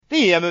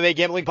The MMA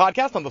Gambling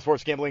Podcast on the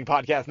Sports Gambling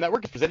Podcast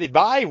Network is presented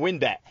by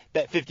WynnBET.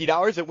 Bet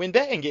 $50 at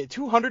WynnBET and get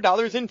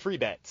 $200 in free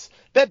bets.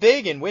 Bet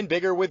big and win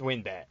bigger with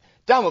WynnBET.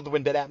 Download the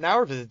WynnBET app now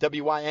or visit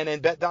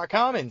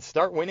WYNNBet.com and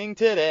start winning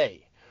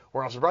today.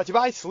 We're also brought to you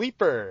by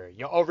Sleeper.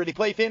 You already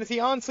play fantasy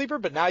on Sleeper,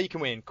 but now you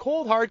can win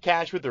cold hard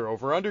cash with their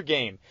over-under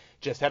game.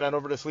 Just head on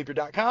over to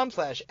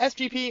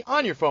sleeper.com/SGP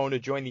on your phone to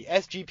join the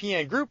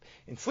SGPN group,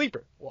 and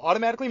Sleeper will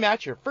automatically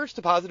match your first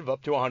deposit of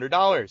up to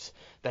 $100.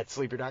 That's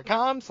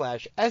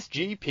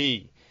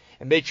sleeper.com/SGP.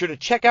 And make sure to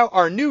check out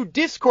our new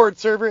Discord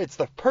server. It's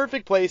the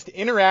perfect place to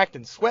interact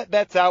and sweat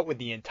bets out with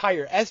the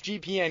entire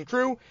SGPN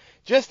crew.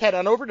 Just head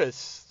on over to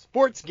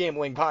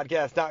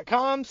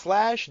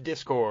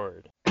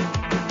sportsgamblingpodcast.com/Discord.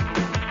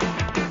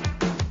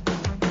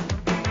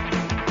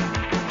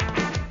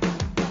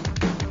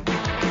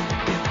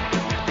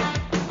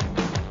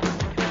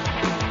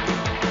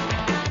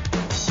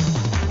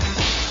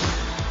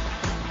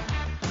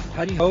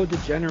 Howdy ho,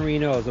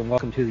 DeGenerinos, and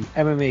welcome to the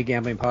MMA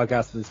Gambling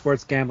Podcast of the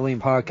Sports Gambling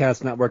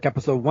Podcast Network,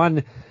 episode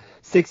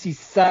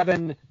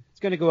 167. It's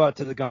going to go out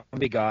to the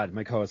Gumby God,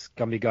 my co-host,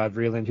 Gumby God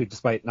Vreeland, who,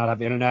 despite not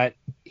having internet,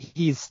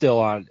 he's still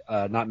on,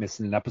 not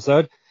missing an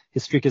episode.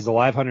 His streak is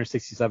alive,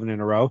 167 in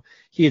a row.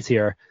 He is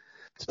here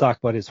to talk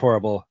about his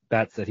horrible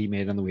bets that he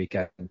made on the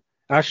weekend.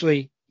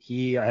 Actually,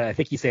 I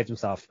think he saved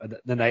himself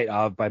the night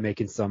of by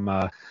making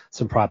some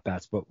prop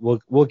bets, but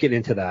we'll get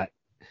into that.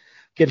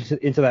 Get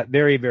into that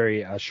very,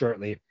 very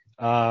shortly.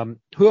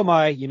 Who am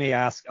I? You may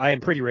ask. I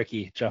am Pretty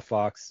Ricky, Jeff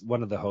Fox,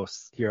 one of the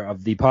hosts here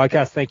of the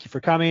podcast. Thank you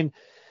for coming.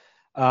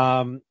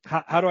 How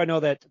do I know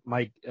that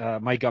my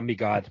Gumby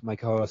God, my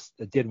co-host,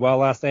 did well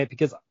last night?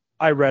 Because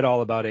I read all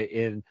about it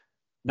in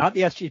not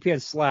the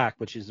SGPN Slack,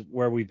 which is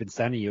where we've been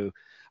sending you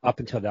up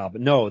until now,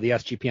 but no, the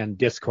SGPN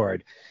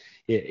Discord.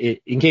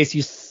 In case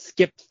you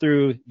skipped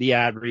through the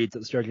ad reads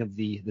at the starting of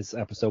this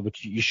episode,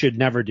 which you should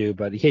never do,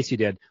 but in case you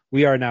did,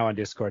 we are now on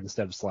Discord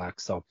instead of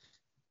Slack. So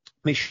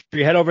make sure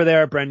you head over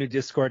there, brand new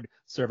Discord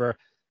server,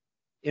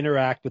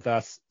 interact with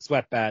us,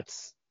 sweat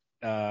bets,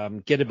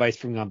 get advice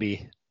from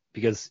Gumby,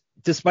 because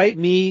despite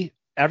me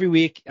every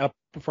week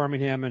outperforming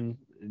him, and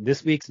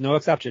this week's no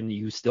exception,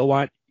 you still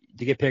want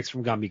to get picks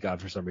from Gumby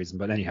God for some reason.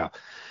 But anyhow,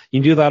 you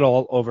can do that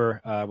all over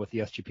with the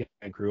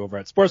SGPN crew over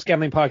at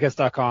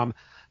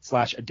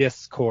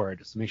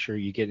sportsgamblingpodcast.com/Discord. So make sure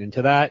you get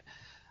into that.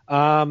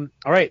 All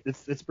right,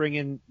 let's bring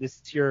in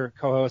this your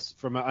co-host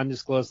from an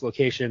undisclosed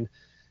location,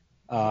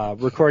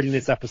 recording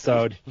this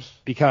episode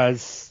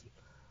because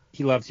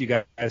he loves you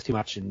guys too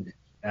much, and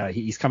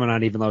he's coming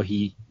on even though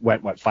he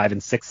went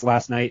 5-6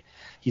 last night.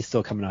 He's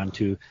still coming on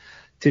to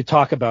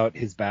talk about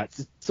his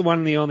bets. It's the one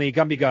and the only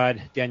Gumby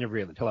God, Daniel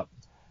Vreeland. Hello.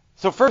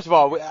 So first of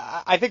all,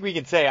 I think we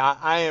can say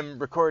I am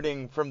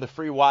recording from the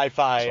free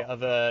Wi-Fi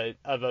of a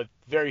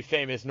very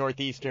famous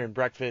Northeastern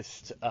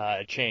breakfast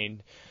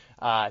chain.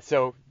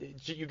 So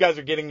you guys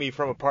are getting me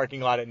from a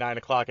parking lot at 9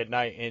 o'clock at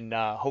night, and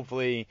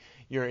hopefully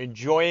you're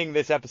enjoying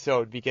this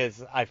episode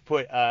because I've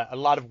put a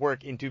lot of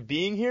work into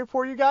being here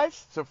for you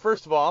guys. So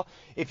first of all,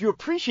 if you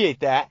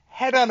appreciate that,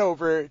 head on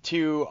over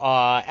to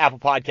Apple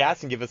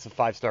Podcasts and give us a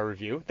 5-star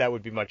review. That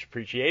would be much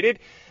appreciated.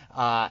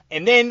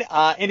 And then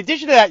in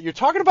addition to that, you're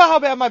talking about how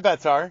bad my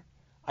bets are.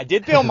 I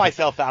did bail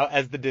myself out,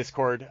 as the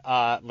Discord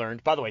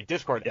learned. By the way,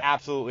 Discord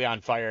absolutely on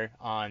fire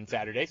on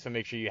Saturday, so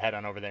make sure you head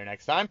on over there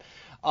next time.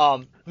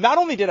 Not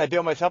only did I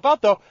bail myself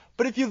out, though,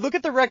 but if you look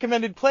at the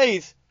recommended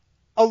plays,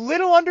 a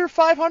little under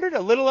 500,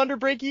 a little under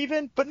break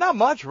even, but not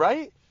much,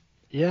 right?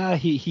 Yeah,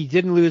 he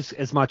didn't lose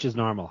as much as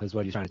normal, is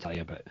what he's trying to tell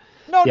you. But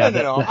no.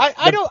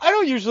 I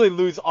don't usually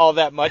lose all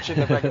that much in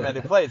the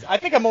recommended plays. I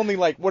think I'm only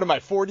like, what am I,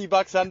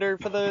 $40 under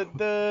for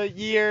the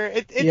year?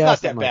 It's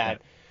not that bad.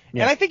 Like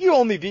yeah. And I think you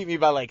only beat me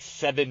by like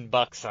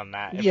 $7 on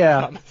that, if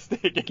I'm not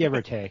mistaken. Give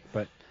or take.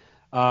 But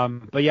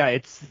yeah,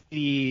 it's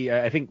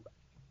I think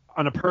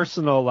on a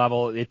personal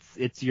level,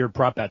 it's your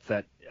prop bets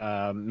that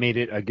made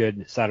it a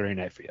good Saturday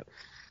night for you.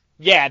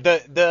 Yeah,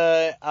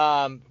 the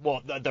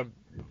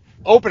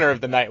opener of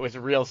the night was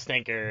a real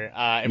stinker,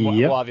 and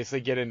we'll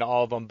obviously get into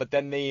all of them. But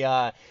then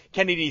the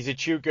Kennedy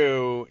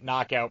Nzechukwu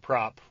knockout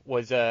prop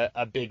was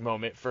a big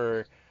moment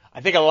for, I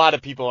think, a lot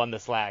of people on the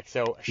Slack.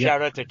 So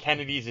shout out to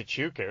Kennedy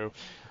Nzechukwu.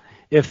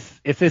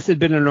 If this had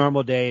been a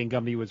normal day and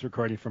Gumby was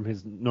recording from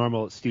his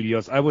normal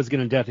studios, I was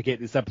going to dedicate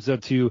this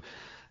episode to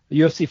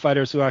UFC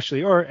fighters who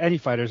actually, or any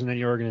fighters in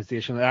any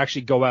organization that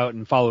actually go out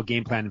and follow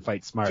game plan and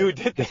fight smart. Dude,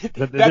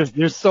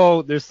 there's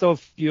so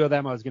few of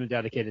them. I was going to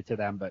dedicate it to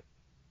them, but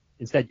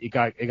instead it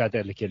got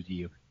dedicated to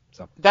you.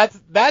 So that's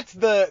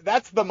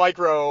the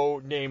micro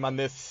name on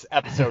this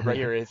episode right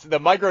here. Is the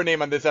micro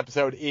name on this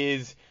episode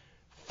is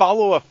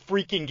follow a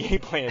freaking game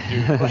plan,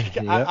 dude. Like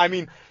yep. I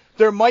mean,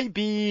 there might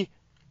be.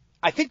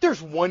 I think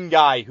there's one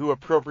guy who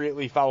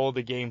appropriately followed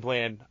the game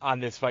plan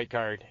on this fight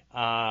card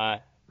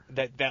that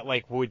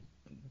like would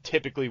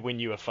typically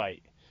win you a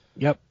fight.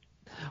 Yep.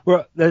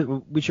 Well,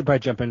 we should probably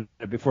jump in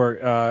before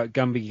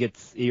Gumby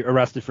gets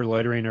arrested for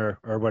loitering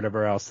or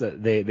whatever else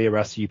that they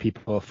arrest you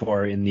people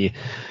for in the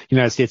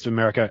United States of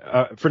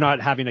America for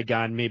not having a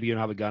gun. Maybe you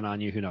don't have a gun on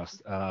you. Who knows?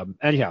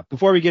 Anyhow,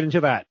 before we get into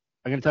that,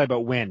 I'm going to tell you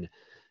about Wynn.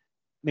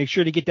 Make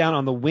sure to get down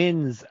on the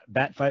wins.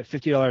 Bet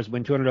 $50,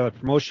 win $200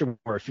 promotion,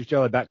 where a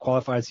 $50 bet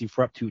qualifies you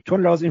for up to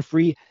 $200 in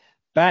free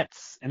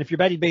bets. And if you're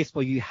betting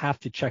baseball, you have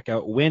to check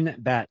out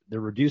WinBet. The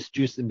reduced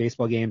juice in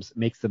baseball games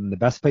makes them the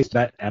best place to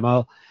bet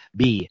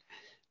MLB.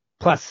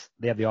 Plus,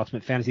 they have the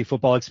ultimate fantasy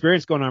football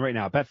experience going on right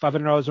now. Bet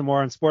 $500 or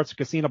more on sports or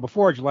casino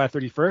before July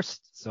 31st.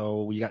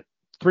 So you got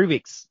 3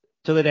 weeks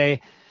to the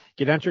day.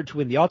 Get entered to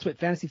win the ultimate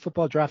fantasy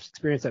football draft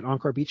experience at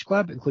Encore Beach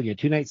Club, including a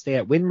 2-night stay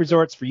at Wynn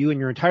Resorts for you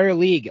and your entire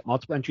league.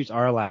 Multiple entries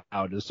are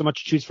allowed. There's so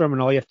much to choose from,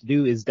 and all you have to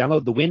do is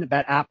download the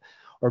WinBet app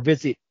or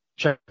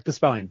check the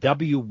spelling,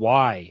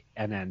 WYNNBet.com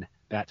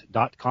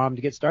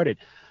to get started.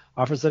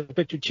 Offers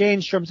subject to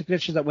change. Terms and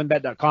conditions at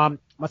WinBet.com.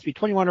 Must be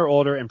 21 or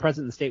older and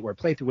present in the state where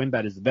playthrough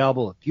WinBet is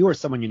available. If you or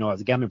someone you know has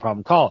a gambling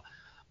problem, call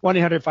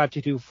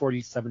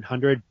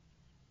 1-800-522-4700.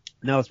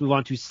 Now let's move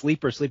on to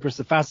Sleeper. Sleeper is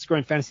the fastest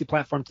growing fantasy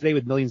platform today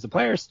with millions of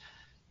players.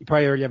 You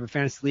probably already have a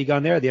fantasy league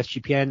on there. The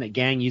SGPN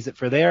gang use it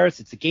for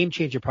theirs. It's a game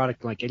changer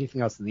product like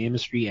anything else in the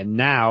industry. And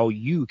now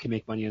you can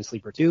make money on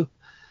Sleeper too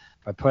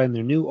by playing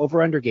their new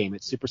over-under game.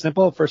 It's super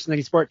simple. First in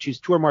any sport,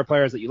 choose 2 or more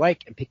players that you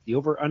like and pick the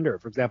over-under.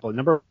 For example, a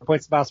number of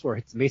points in basketball or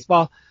hits in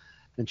baseball.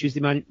 Then choose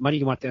the money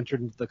you want to enter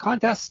into the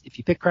contest. If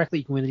you pick correctly,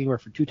 you can win anywhere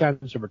from 2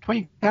 times or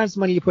 20 times the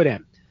money you put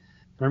in.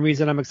 One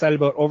reason I'm excited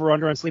about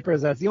Over-Under on Sleeper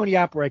is that's the only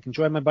app where I can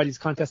join my buddies'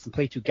 contests and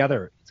play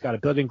together. It's got a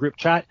built-in group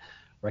chat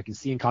where I can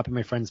see and copy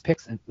my friends'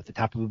 picks with the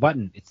tap of a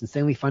button. It's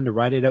insanely fun to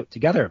ride it out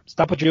together.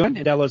 Stop what you're doing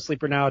and download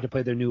Sleeper now to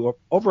play their new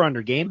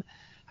Over-Under game.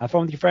 Have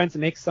fun with your friends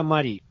and make some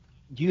money.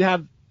 Do you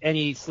have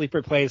any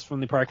Sleeper plays from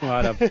the parking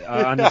lot of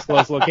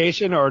undisclosed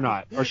location or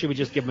not? Or should we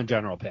just give them a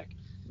general pick?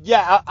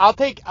 Yeah, I'm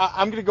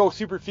going to go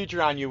super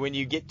feature on you when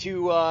you get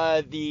to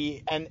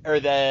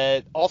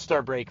the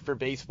All-Star break for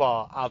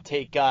baseball. I'll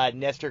take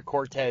Nestor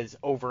Cortez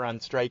over on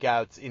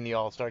strikeouts in the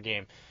All-Star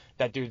game.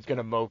 That dude's going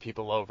to mow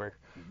people over.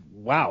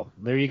 Wow,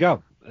 there you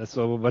go.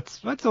 So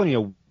that's only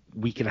a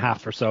week and a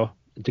half or so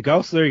to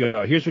go. So there you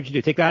go. Here's what you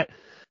do. Take that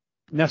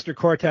Nestor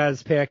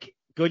Cortez pick.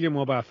 Go to your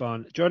mobile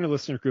phone, join a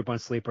listener group on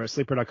Sleeper at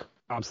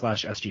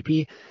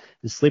sleeper.com/SGP.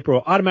 The Sleeper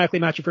will automatically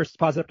match your first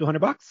deposit up to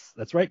 $100.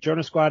 That's right. Join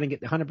a squad and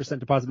get the 100%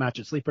 deposit match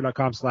at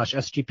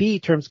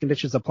sleeper.com/SGP. Terms and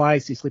conditions apply.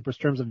 See Sleeper's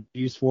terms of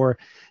use for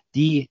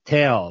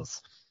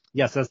details.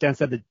 Yes, as Dan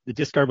said, the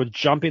Discord was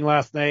jumping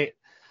last night.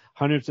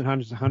 Hundreds and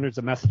hundreds and hundreds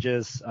of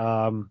messages.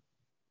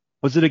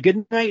 Was it a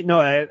good night?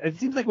 No, it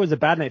seems like it was a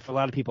bad night for a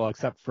lot of people,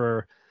 except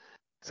for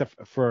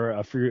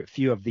a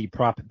few of the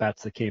prop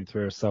bets that came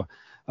through. So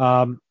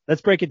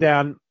let's break it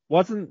down.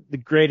 Wasn't the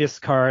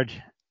greatest card.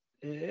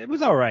 It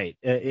was all right.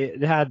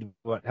 It had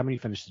how many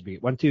finishes did we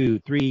get? 1, 2,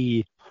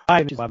 3,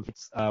 5.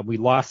 We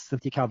lost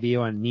Cynthia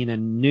Calvillo and Nina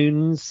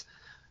Nunes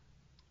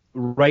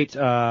right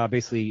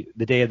basically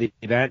the day of the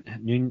event.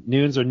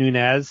 Nunes or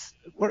Nunez.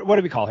 What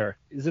do we call her?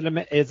 Is it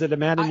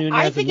Amanda Nunes?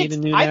 I think it's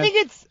Nunes.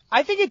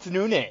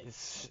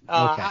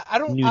 Okay.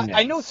 Nunes.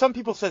 I know some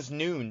people says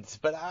Nunes,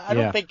 but I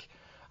don't think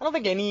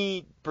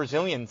any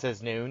Brazilian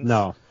says Nunes.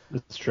 No,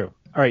 that's true.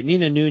 All right,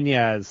 Nina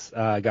Nunez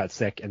got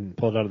sick and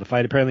pulled out of the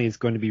fight. Apparently, he's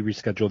going to be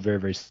rescheduled very,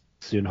 very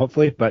soon,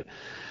 hopefully. But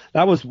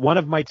that was one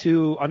of my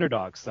 2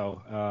 underdogs.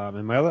 So,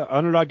 and my other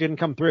underdog didn't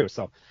come through.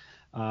 So,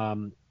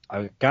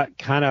 I got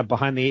kind of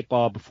behind the 8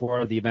 ball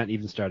before the event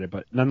even started.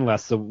 But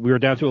nonetheless, so we were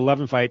down to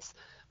 11 fights.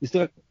 We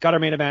still got our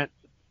main event,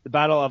 the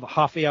battle of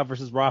Rafael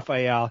versus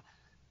Rafael.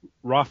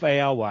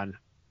 Rafael won.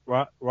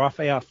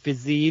 Rafael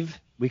Fiziev.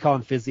 We call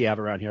him Fiziev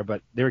around here,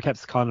 but they were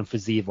kept calling him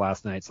Fiziev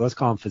last night. So let's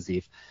call him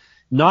Fiziev.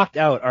 Knocked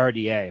out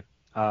RDA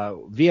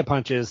via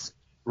punches.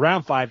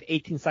 Round 5,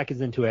 18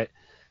 seconds into it.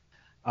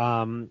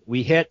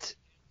 We hit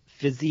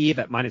Fiziev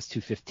at minus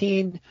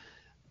 215.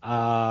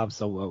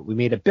 So we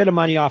made a bit of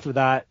money off of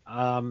that.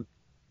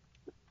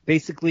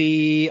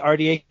 Basically,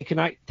 RDA could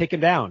not take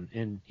him down,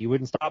 and he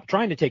wouldn't stop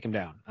trying to take him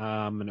down.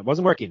 And it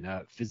wasn't working.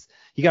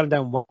 He got him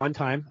down one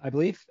time, I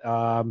believe.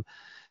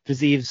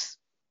 Fiziev's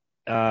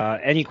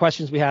any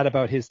questions we had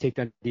about his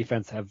takedown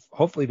defense have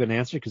hopefully been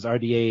answered because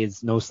RDA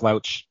is no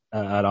slouch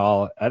at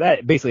all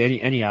at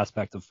basically any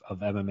aspect of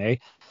MMA.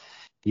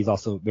 He's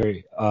also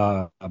very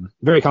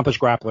accomplished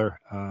grappler,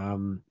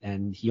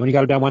 and he only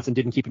got him down once and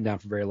didn't keep him down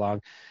for very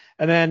long.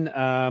 And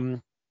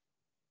then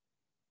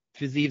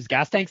Fiziev's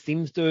gas tank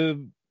seems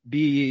to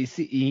be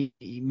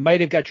he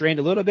might have got drained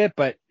a little bit,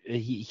 but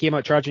he came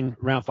out charging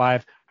round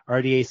 5.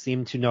 RDA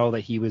seemed to know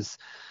that he was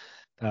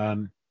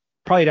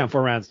probably down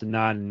 4 rounds to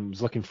none and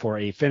was looking for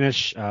a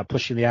finish,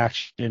 pushing the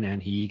action,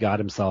 and he got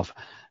himself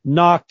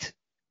knocked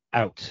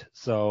out.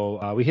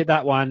 So we hit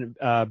that one.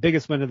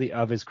 Biggest win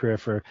of his career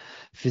for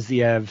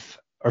Fiziev.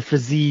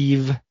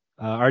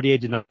 RDA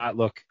did not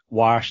look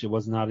washed. It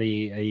was not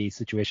a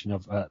situation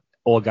of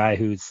old guy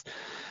who's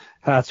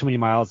has too many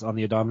miles on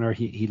the odometer.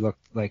 He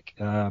looked like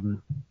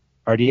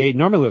RDA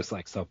normally looks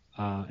like. So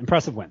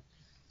impressive win.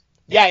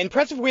 Yeah,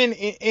 impressive win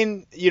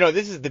in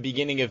this is the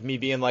beginning of me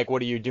being like,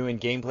 what are you doing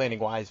game planning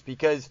wise?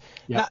 Because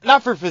Yeah.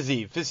 not for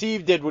Fiziev.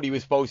 Fiziev did what he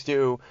was supposed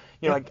to.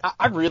 Yeah. Like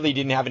I really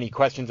didn't have any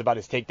questions about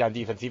his takedown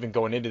defense even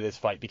going into this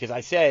fight because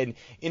I said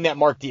in that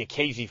Mark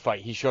Diakiese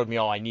fight, he showed me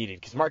all I needed.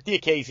 Because Mark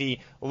Diakiese,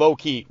 low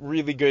key,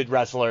 really good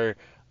wrestler,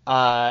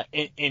 and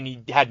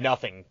he had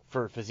nothing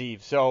for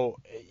Fiziev. So,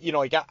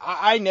 like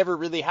I never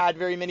really had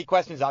very many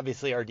questions.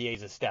 Obviously, RDA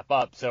is a step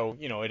up, so,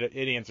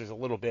 it answers a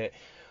little bit.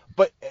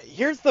 But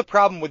here's the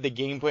problem with the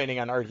game planning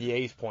on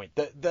RDA's point.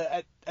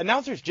 The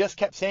announcers just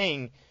kept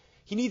saying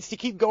he needs to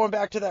keep going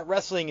back to that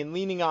wrestling and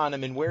leaning on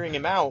him and wearing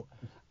him out.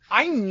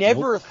 I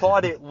never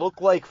thought it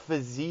looked like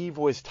Fiziev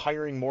was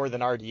tiring more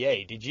than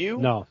RDA. Did you?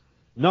 No.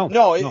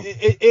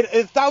 It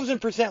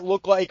 1,000%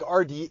 looked like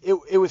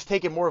it was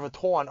taking more of a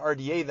toll on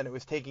RDA than it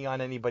was taking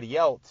on anybody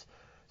else.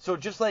 So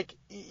just like,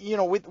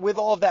 with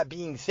all of that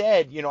being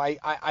said,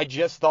 I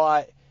just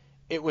thought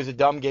it was a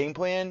dumb game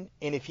plan.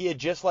 And if he had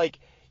just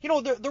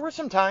there were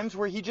some times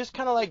where he just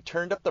kind of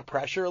turned up the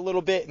pressure a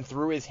little bit and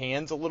threw his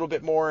hands a little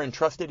bit more and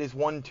trusted his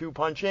 1-2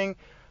 punching.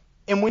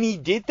 And when he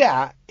did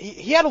that,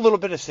 he had a little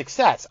bit of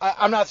success.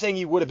 I'm not saying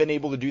he would have been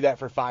able to do that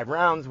for 5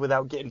 rounds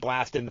without getting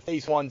blasted in the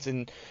face once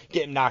and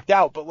getting knocked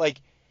out. But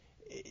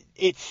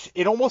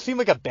it almost seemed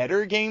like a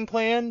better game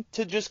plan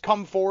to just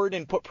come forward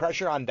and put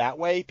pressure on that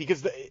way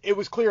because it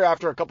was clear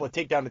after a couple of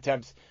takedown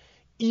attempts,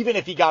 even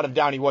if he got him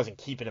down, he wasn't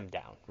keeping him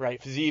down,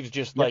 right? Fiziev's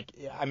just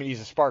he's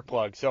a spark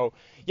plug. So,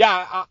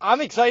 yeah,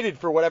 I'm excited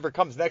for whatever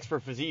comes next for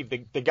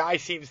Fiziev. The guy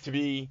seems to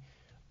be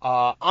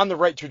on the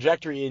right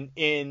trajectory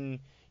in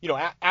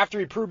after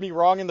he proved me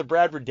wrong in the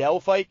Brad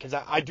Riddell fight, because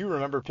I do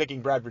remember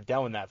picking Brad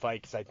Riddell in that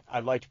fight because I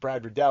liked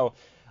Brad Riddell.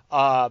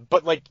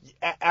 But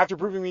after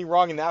proving me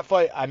wrong in that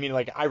fight, I mean,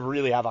 I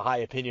really have a high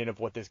opinion of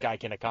what this guy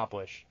can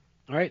accomplish.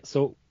 All right,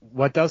 so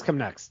what does come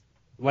next?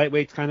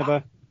 Lightweight's kind of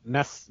a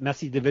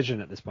messy division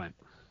at this point.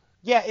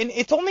 Yeah, and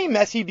it's only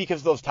messy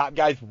because those top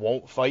guys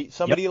won't fight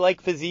somebody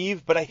like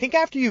Fiziev. But I think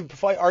after you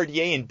fight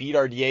RDA and beat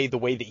RDA the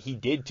way that he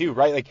did too,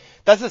 right?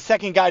 That's the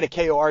second guy to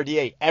KO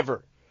RDA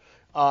ever.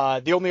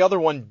 The only other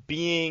one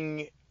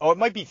being, it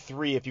might be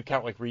 3 if you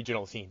count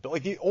regional scene.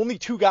 But the only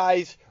 2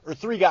 guys or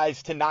 3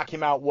 guys to knock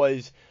him out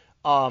was,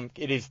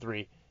 it is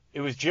 3.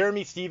 It was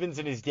Jeremy Stevens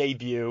in his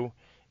debut,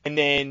 and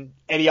then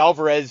Eddie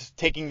Alvarez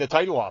taking the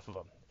title off of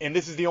him. And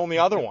this is the only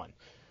other one.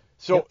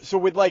 So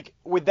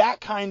with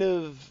that kind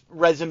of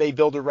resume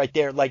builder right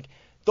there,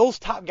 those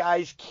top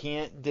guys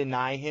can't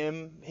deny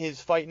him his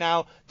fight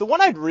now. The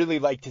one I'd really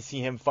like to see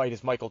him fight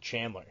is Michael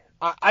Chandler.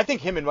 I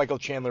think him and Michael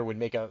Chandler would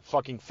make a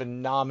fucking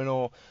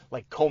phenomenal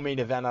co-main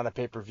event on a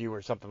pay-per-view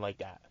or something like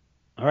that.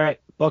 All right,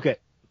 book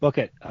it.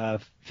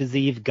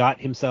 Fiziev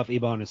got himself a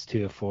bonus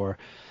too for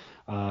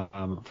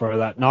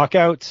that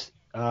knockout.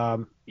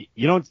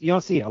 You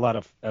don't see a lot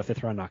of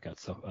 5th round knockouts,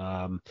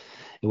 so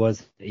it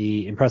was an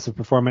impressive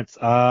performance.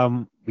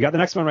 We got the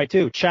next one right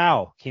too.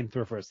 Chow came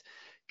through first.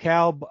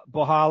 Cal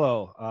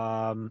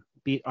Bohalo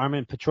beat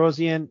Armen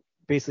Petrosyan,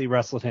 basically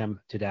wrestled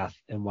him to death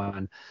and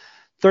won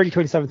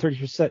 30-27,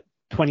 30%,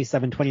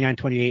 27, 29,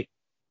 28.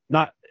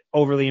 Not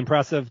overly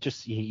impressive,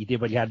 just he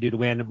did what he had to do to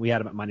win. We had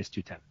him at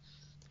 -210.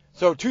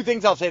 So 2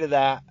 things I'll say to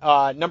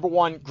that. Number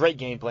 1, great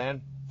game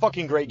plan.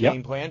 Fucking great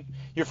game plan.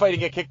 You're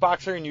fighting a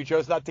kickboxer and you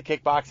chose not to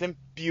kickbox him.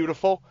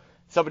 Beautiful.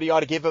 Somebody ought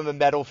to give him a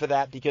medal for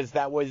that because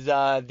that was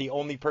the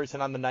only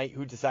person on the night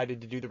who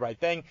decided to do the right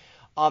thing.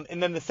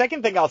 And then the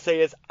second thing I'll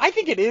say is I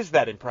think it is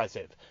that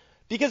impressive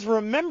because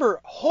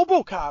remember,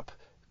 Hobocop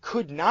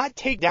could not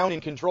take down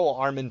and control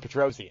Armen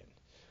Petrosyan.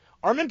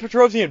 Armen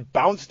Petrosyan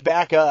bounced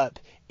back up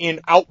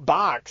and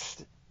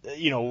outboxed,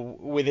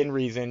 within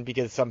reason,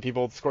 because some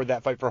people scored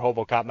that fight for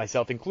Hobocop,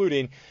 myself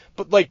including,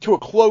 but to a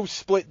close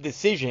split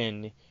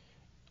decision,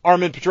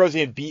 Armen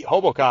Petrosyan beat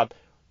Hobocop.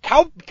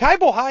 Kai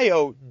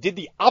Bohalo did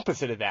the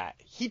opposite of that.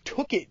 He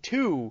took it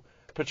to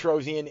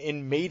Petrosyan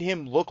and made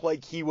him look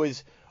like he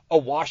was a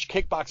washed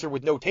kickboxer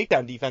with no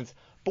takedown defense,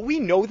 but we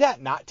know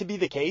that not to be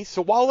the case.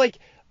 So while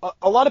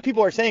a lot of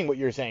people are saying what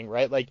you're saying,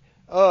 right?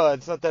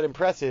 It's not that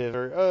impressive,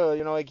 or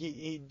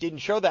he didn't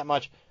show that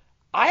much.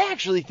 I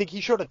actually think he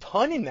showed a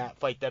ton in that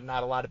fight that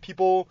not a lot of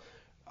people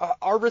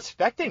are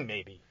respecting,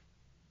 maybe.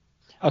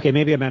 Okay,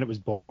 maybe I meant it was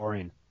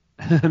boring.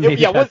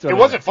 It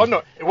wasn't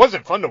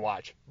fun to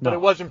watch, but it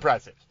was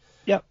impressive.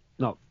 Yep,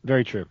 no,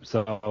 very true.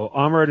 So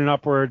onward and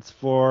upwards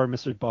for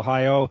Mr.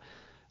 Bohalo.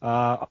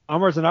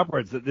 Onwards and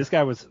upwards. This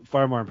guy was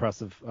far more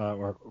impressive,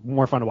 or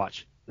more fun to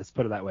watch. Let's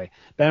put it that way.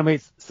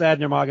 Bantamweight Sad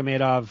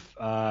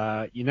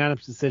Nurmagomedov,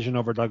 unanimous decision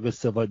over Douglas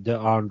Silva de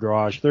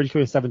Andrade,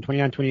 30-27,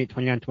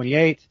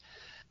 29-28,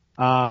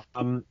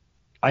 29-28.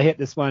 I hit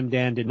this one.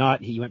 Dan did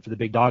not. He went for the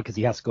big dog because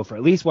he has to go for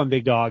at least one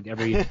big dog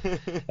every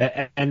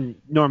and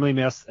normally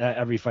miss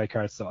every fight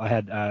card. So I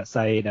had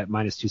Saeed at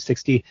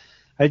 -260.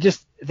 I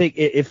just think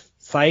if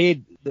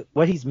Saeed,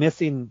 what he's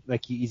missing,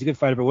 he's a good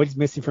fighter, but what he's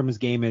missing from his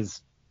game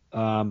is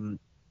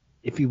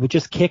if he would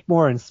just kick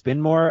more and spin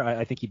more,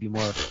 I think he'd be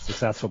more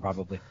successful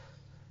probably.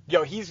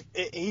 He's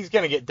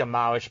gonna get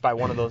demolished by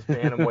one of those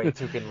bantamweights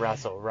who can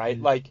wrestle, right?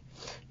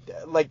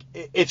 like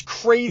it's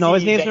crazy. No,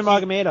 his name's that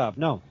Nurmagomedov.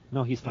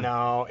 No, he's fine.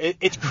 No,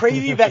 it's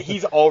crazy that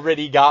he's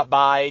already got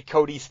by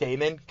Cody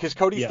Stamann, because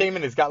Cody Yeah.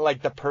 Stamann has got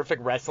like the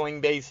perfect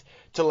wrestling base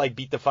to like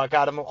beat the fuck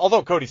out of him.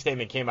 Although Cody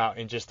Stamann came out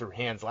and just threw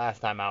hands last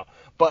time out,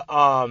 but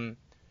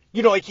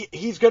like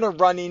he's gonna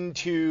run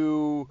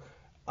into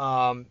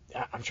I'm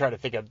trying to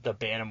think of the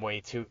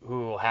bantamweights who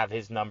will have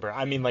his number.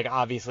 I mean, like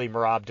obviously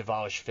Merab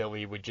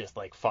Dvalishvili would just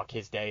like fuck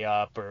his day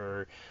up,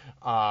 or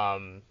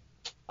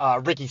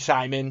Ricky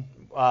Simon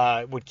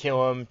would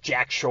kill him.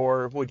 Jack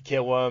Shore would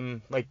kill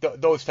him. Like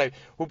those type.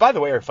 Who, by the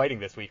way, are fighting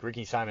this week.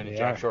 Ricky Simon and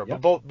Jack Shore.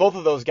 Yep. But both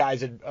of those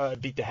guys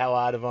had beat the hell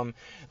out of him.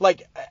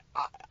 Like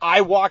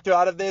I walked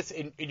out of this,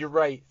 and you're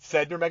right.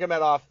 Said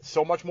Nurmagomedov,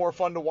 so much more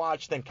fun to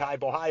watch than Kai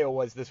Bohayo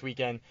was this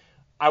weekend.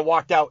 I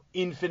walked out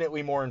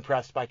infinitely more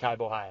impressed by Kai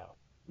Bohayo.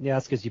 Yeah,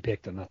 that's because you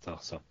picked him. That's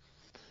all. So,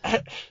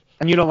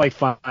 and you don't like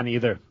fun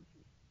either.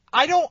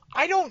 I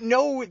don't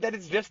know that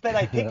it's just that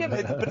I picked him,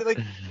 but like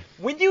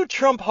when you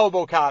trump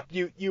Hobocop,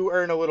 you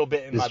earn a little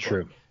bit in my book.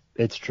 True.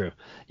 It's true.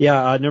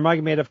 Yeah,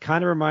 Nurmagomedov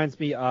kind of reminds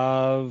me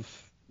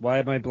of, why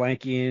am I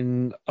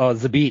blanking?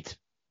 Zabit.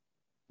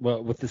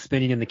 Well, with the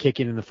spinning and the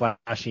kicking and the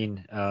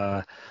flashing,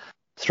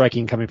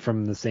 striking coming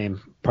from the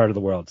same part of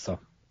the world. So,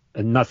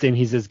 I'm not saying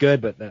he's as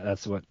good, but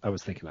that's what I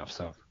was thinking of.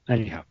 So,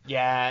 anyhow.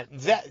 Yeah,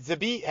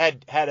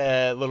 Zabit had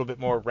a little bit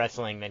more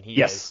wrestling than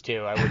he is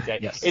too, I would say.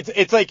 Yes.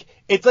 It's like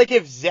if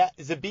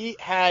Zabit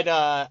had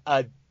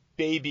a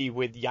baby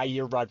with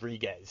Yair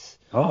Rodriguez.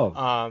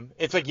 Oh.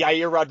 It's like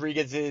Yair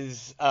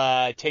Rodriguez's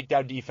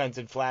takedown defense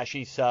and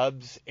flashy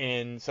subs,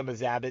 and some of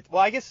Zabit.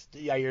 Well, I guess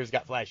Yair's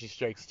got flashy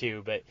strikes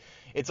too, but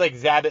it's like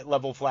Zabit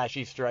level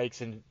flashy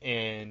strikes and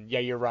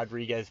Yair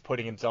Rodriguez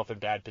putting himself in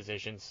bad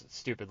positions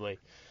stupidly.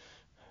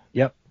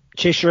 Yep.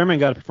 Chase Sherman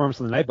got a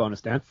performance on the night bonus,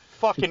 Dan.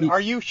 Fucking,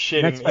 are you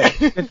shitting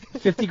next me? fight,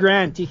 50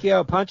 grand,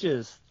 TKO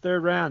punches,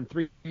 third round,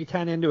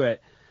 310 into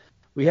it.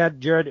 We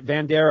had Jared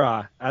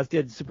Vandera, as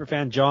did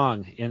Superfan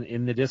Jong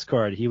in the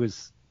Discord. He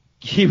was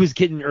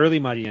getting early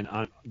money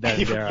on Vandera.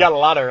 He got a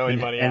lot of early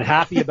money. And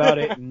happy about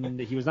it, and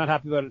he was not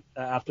happy about it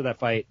after that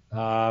fight.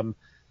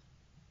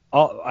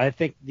 I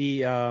think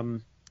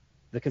the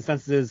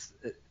consensus is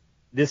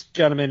this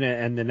gentleman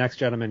and the next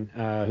gentleman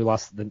who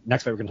lost the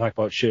next fight we're going to talk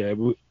about,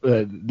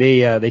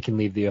 they can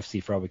leave the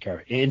UFC for all we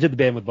care. Into the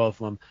bin with both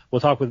of them.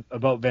 We'll talk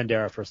about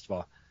Vandera first of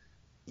all.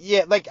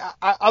 Yeah, like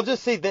I'll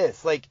just say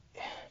this, like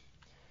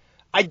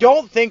I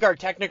don't think our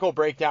technical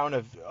breakdown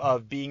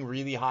of being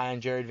really high on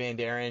Jared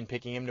Vandera and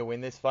picking him to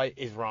win this fight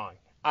is wrong.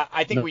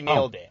 I think we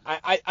nailed it.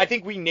 I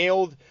think we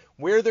nailed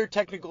where their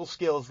technical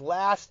skills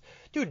last.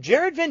 Dude,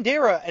 Jared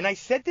Vandera, and I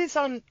said this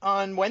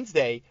on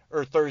Wednesday,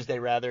 or Thursday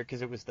rather,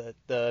 because it was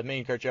the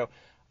main card show.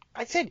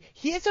 I said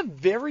he has a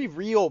very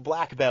real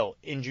black belt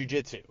in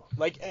jiu-jitsu.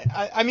 Like,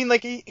 I mean,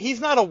 like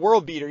he's not a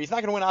world beater. He's not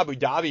going to win Abu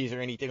Dhabi's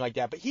or anything like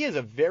that, but he has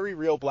a very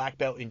real black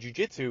belt in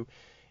jiu-jitsu.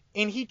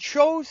 And he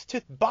chose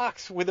to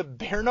box with a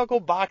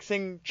bare-knuckle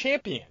boxing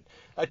champion.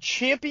 A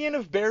champion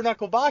of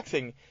bare-knuckle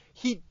boxing.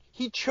 He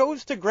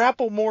chose to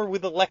grapple more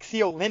with Alexei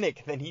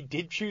Oleinik than he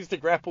did choose to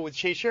grapple with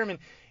Chase Sherman.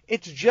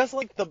 It's just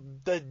like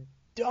the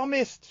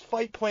dumbest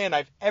fight plan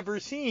I've ever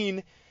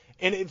seen.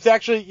 And it's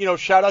actually,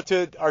 shout out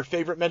to our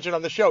favorite mention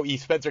on the show, E.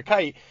 Spencer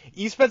Kite.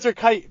 E. Spencer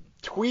Kite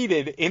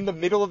tweeted in the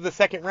middle of the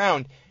second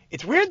round,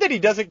 it's weird that he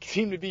doesn't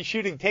seem to be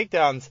shooting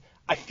takedowns.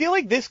 I feel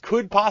like this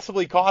could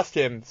possibly cost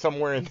him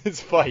somewhere in this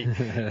fight.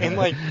 And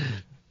like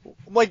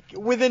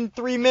within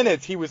 3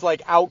 minutes, he was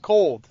like out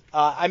cold.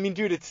 I mean,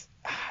 dude,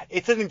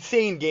 it's an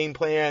insane game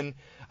plan.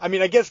 I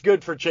mean, I guess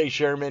good for Chase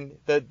Sherman.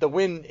 The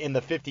win in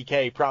the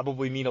 50K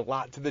probably mean a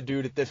lot to the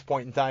dude at this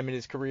point in time in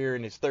his career,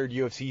 in his third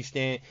UFC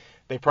stint.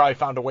 They probably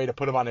found a way to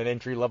put him on an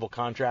entry-level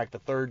contract the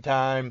third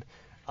time.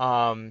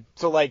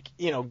 So, like,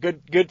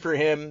 good for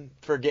him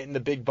for getting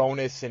the big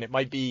bonus, and it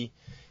might be,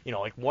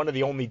 like one of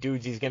the only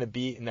dudes he's going to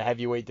beat in the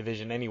heavyweight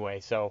division anyway.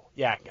 So,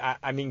 yeah,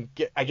 I mean,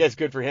 I guess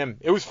good for him.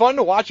 It was fun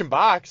to watch him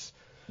box.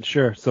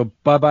 Sure. So,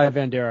 bye-bye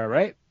Vandera,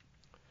 right?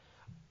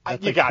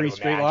 That's you got 3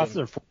 straight losses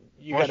or 4?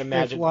 You got to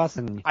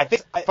imagine. I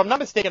think, if I'm not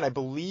mistaken, I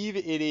believe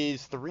it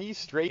is 3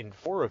 straight and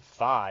 4 of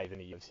 5 in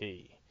the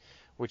UFC,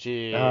 which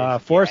is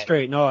 4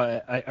 straight. No,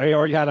 I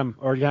already had him.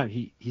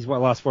 He's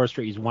lost 4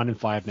 straight. He's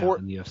 1-5 now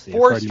in the UFC.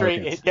 4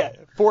 straight. Yeah,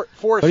 4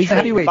 but he's straight.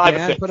 Heavyweight, 5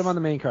 man. Put him on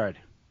the main card.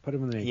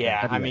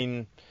 Yeah, I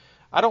mean,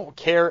 I don't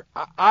care.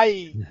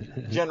 I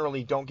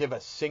generally don't give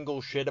a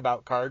single shit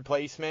about card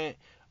placement.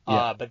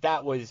 But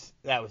that was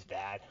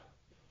bad.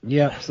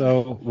 Yeah,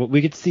 so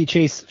we get to see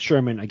Chase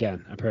Sherman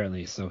again,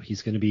 apparently. So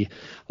he's going to be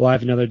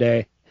alive another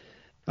day.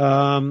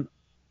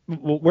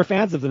 We're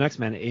fans of the next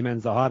man,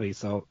 Amen Zahabi.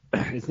 So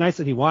it's nice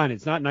that he won.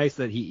 It's not nice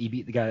that he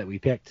beat the guy that we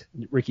picked,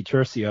 Ricky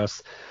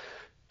Turcios.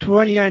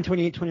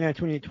 29-28,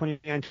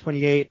 29-28,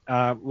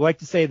 29-28. We like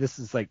to say this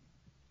is like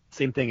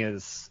same thing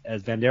as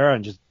Vandera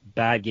and just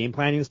bad game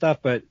planning and stuff,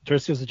 but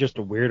Turcios is just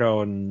a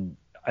weirdo, and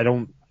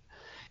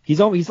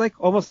he's like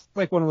almost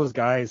like one of those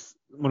guys,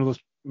 one of those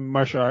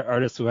martial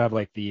artists who have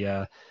like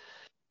the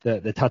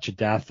the touch of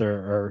death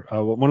or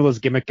one of those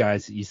gimmick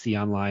guys that you see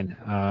online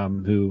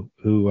who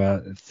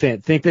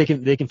think they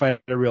can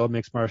fight a real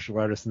mixed martial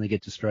artist and they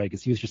get destroyed,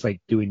 because he was just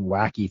like doing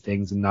wacky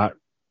things and not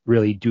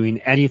really doing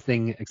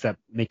anything except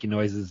making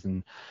noises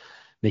and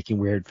making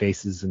weird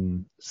faces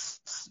and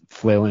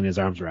flailing his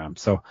arms around.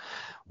 So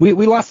we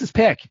lost his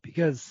pick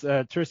because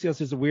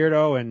Turcios is a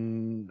weirdo,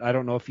 and I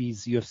don't know if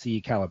he's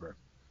UFC caliber.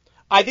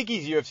 I think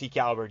he's UFC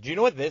caliber. Do you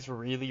know what this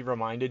really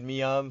reminded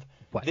me of?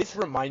 What? This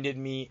reminded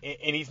me,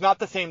 and he's not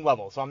the same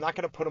level, so I'm not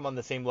going to put him on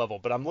the same level,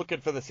 but I'm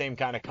looking for the same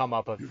kind of come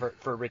up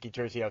for Ricky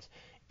Turcios.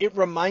 It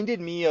reminded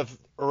me of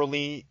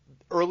early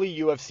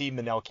UFC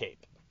Manel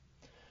Kape.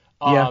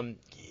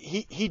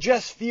 He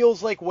just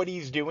feels like what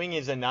he's doing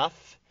is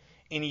enough,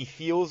 and he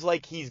feels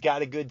like he's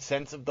got a good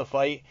sense of the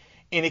fight.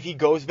 And if he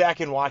goes back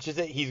and watches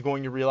it, he's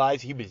going to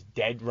realize he was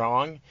dead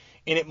wrong.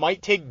 And it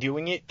might take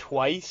doing it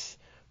twice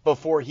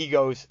before he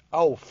goes,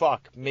 oh,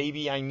 fuck,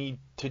 maybe I need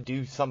to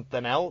do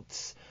something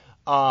else.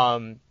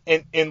 And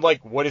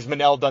like, what has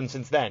Manel done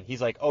since then?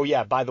 He's like, oh,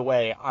 yeah, by the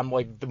way, I'm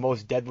like the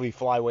most deadly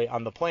flyweight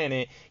on the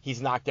planet.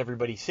 He's knocked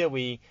everybody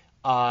silly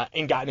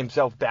and gotten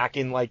himself back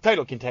in, like,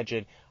 title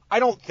contention. I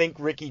don't think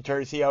Ricky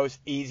Turcios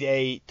is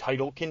a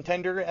title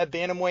contender at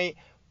bantamweight,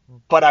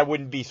 but I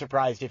wouldn't be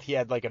surprised if he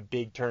had, like, a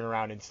big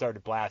turnaround and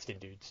started blasting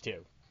dudes,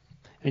 too.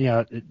 And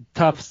yeah,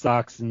 Tough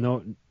sucks.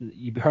 And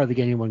you hardly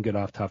get anyone good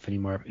off Tough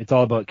anymore. It's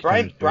all about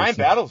Brian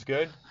Battle's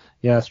good.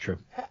 Yeah, that's true.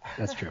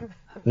 That's true.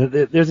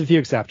 There's a few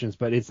exceptions,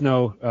 but it's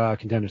no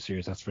contender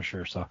series, that's for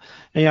sure. So,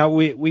 and yeah,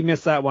 we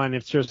missed that one.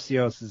 If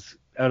Turcios is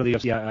out of the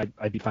UFC,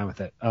 I'd be fine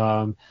with it.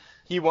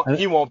 He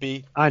won't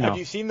be. I know. Have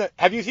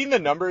you seen the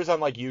numbers on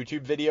like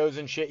YouTube videos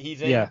and shit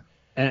he's in? Yeah.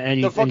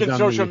 And the fucking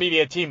social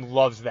media team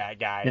loves that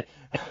guy.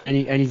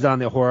 And he's on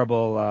the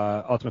horrible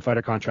Ultimate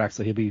Fighter contract,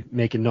 so he'll be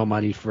making no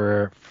money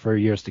for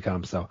years to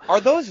come. So are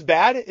those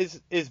bad?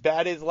 As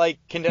bad as like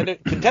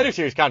contender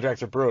series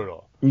contracts are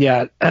brutal.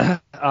 Yeah,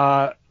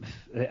 I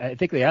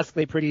think they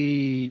escalate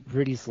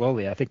pretty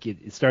slowly. I think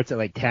it starts at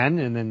like 10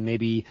 and then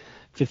maybe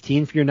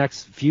 15 for your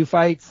next few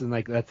fights, and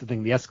like that's the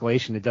thing. The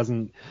escalation, it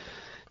doesn't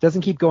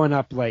keep going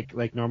up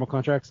like normal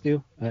contracts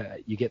do.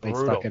 You get like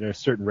stuck at a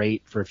certain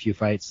rate for a few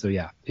fights. So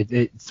yeah,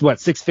 it's what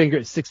six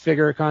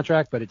figure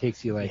contract, but it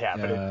takes you like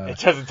but it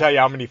doesn't tell you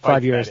how many fights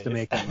 5 years to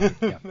make it.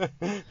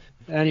 Yeah.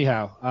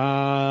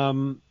 Anyhow,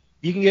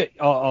 you can get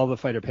all the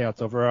fighter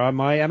payouts over on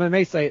my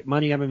MMA site,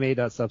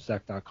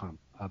 moneymma.substack.com.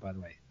 By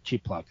the way,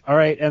 cheap plug. All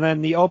right, and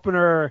then the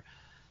opener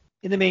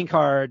in the main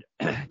card,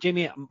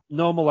 Jamie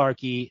No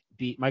Malarkey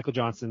beat Michael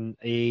Johnson,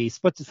 a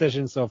split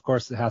decision, so of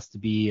course it has to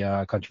be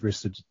a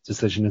controversial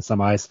decision in some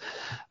eyes.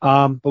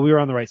 But we were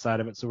on the right side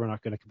of it, so we're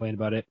not going to complain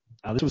about it.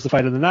 This was the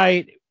fight of the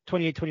night,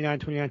 28-29,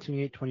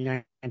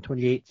 29-28,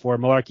 29-28 for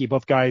Malarkey.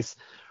 Both guys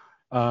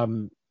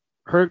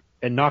hurt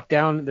and knocked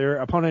down their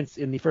opponents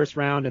in the first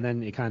round, and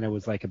then it kind of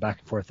was like a back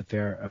and forth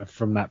affair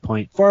from that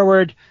point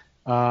forward.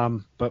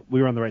 But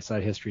we were on the right side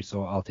of history,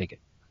 so I'll take it.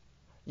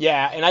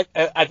 Yeah, and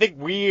I think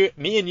me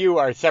and you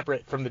are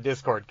separate from the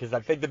Discord, because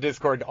I think the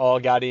Discord all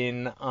got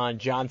in on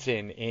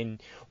Johnson,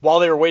 and while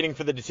they were waiting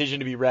for the decision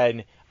to be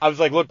read, I was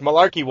like, look,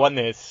 Malarkey won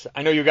this.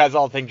 I know you guys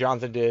all think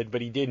Johnson did,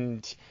 but he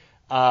didn't.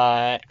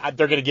 They're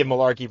going to give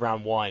Malarkey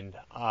round one,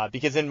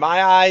 because in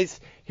my eyes,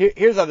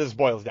 here's how this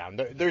boils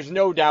down. There's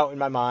no doubt in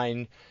my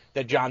mind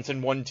that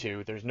Johnson won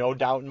 2. There's no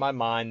doubt in my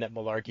mind that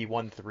Malarkey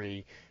won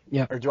 3.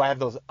 Yeah. Or do I have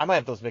those? I might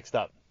have those mixed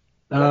up.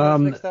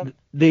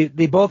 They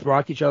both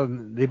rocked each other.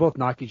 They both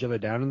knocked each other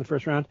down in the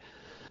first round.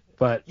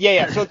 But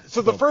yeah.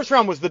 So the first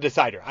round was the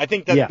decider. I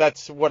think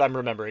that's what I'm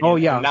remembering. Oh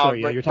yeah, now,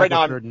 sorry. You're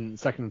talking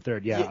second and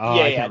third. Yeah.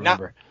 I can't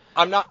remember.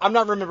 I'm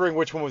not remembering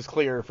which one was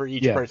clear for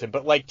each person,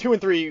 but like 2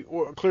 and 3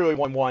 clearly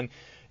won.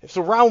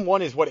 So round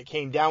 1 is what it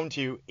came down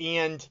to,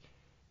 and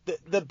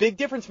the big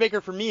difference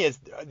maker for me is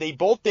they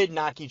both did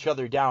knock each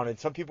other down, and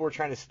some people were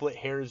trying to split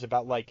hairs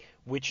about like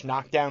which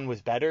knockdown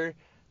was better.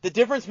 The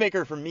difference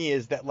maker for me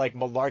is that like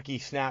Malarkey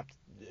snapped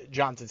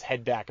Johnson's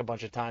head back a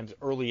bunch of times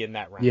early in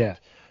that round. Yeah.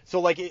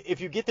 So like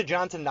if you get the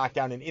Johnson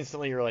knockdown and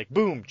instantly you're like,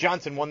 boom,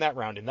 Johnson won that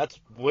round, and that's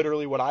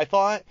literally what I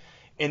thought.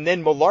 And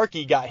then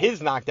Malarkey got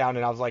his knockdown,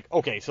 and I was like,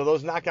 okay, so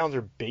those knockdowns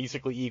are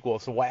basically equal.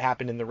 So what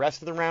happened in the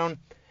rest of the round?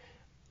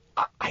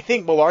 I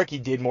think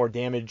Malarkey did more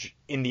damage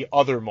in the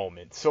other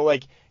moments. So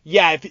like,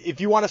 yeah,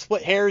 if you want to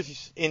split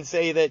hairs and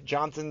say that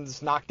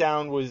Johnson's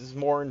knockdown was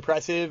more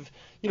impressive,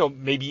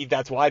 maybe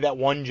that's why that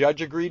one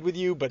judge agreed with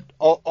you. But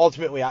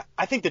ultimately,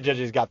 I think the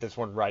judges got this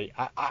one right.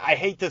 I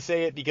hate to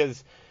say it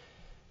because,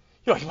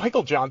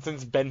 Michael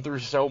Johnson's been through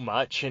so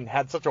much and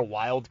had such a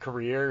wild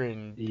career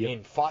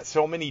and fought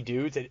so many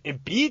dudes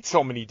and beat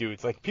so many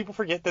dudes. Like, people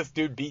forget this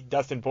dude beat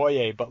Dustin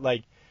Poirier, but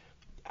like,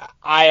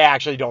 I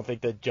actually don't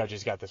think the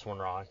judges got this one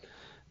wrong.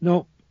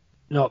 No,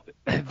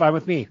 fine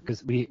with me,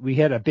 because we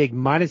had a big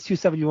minus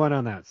 271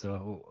 on that,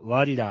 so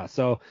la-di-da.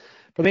 So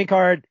for the main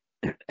card,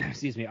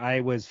 excuse me,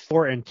 I was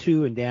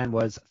 4-2 and Dan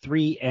was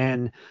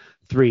 3-3.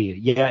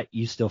 Yeah,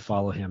 you still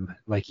follow him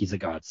like he's a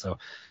god. So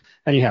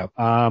anyhow,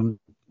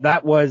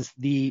 that was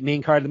the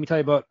main card. Let me tell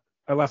you about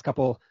our last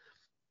couple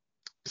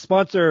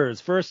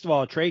sponsors. First of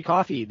all, Trade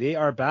Coffee. They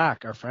are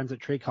back. Our friends at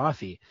Trade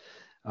Coffee.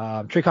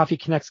 Trade Coffee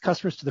connects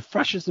customers to the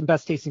freshest and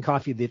best tasting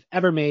coffee they've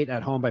ever made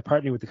at home by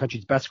partnering with the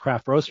country's best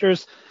craft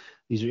roasters.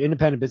 These are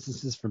independent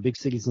businesses from big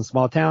cities and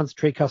small towns.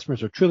 Trade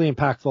customers are truly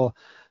impactful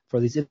for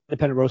these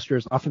independent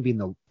roasters, often being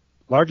the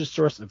largest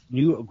source of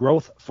new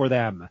growth for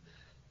them.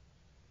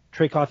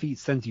 Trade Coffee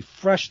sends you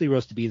freshly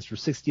roasted beans from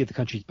 60 of the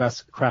country's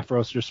best craft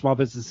roasters, small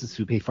businesses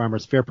who pay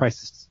farmers fair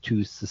prices to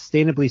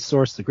sustainably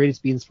source the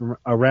greatest beans from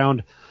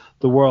around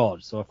the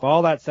world. So if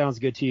all that sounds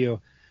good to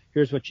you,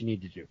 here's what you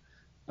need to do.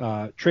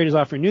 Trade is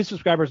offering new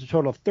subscribers a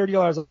total of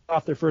 $30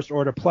 off their first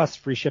order plus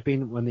free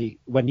shipping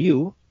when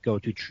you go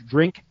to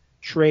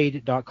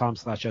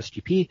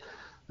drinktrade.com/SGP.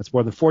 That's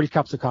more than 40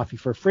 cups of coffee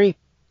for free.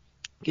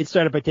 Get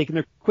started by taking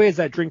their quiz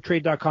at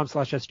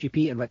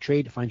drinktrade.com/SGP and let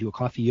Trade find you a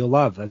coffee you'll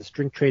love. That's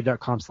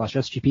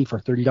drinktrade.com/SGP for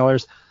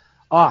 $30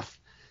 off.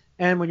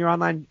 And when you're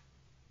online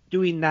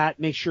doing that,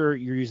 make sure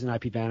you're using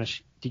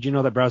IPVanish. Did you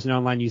know that browsing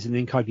online using the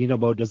incognito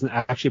mode doesn't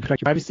actually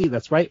protect your privacy?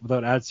 That's right.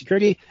 Without added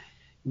security,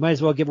 you might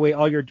as well give away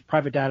all your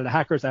private data to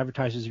hackers,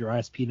 advertisers, your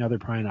ISP, and other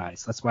prying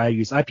eyes. That's why I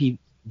use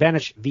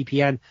IPVanish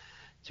VPN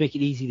to make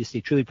it easy to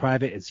stay truly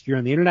private and secure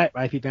on the internet.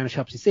 IPVanish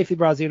helps you safely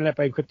browse the internet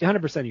by encrypting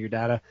 100% of your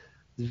data.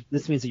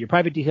 This means that your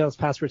private details,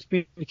 passwords,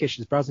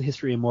 communications, browsing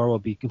history, and more will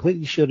be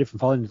completely shielded from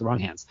falling into the wrong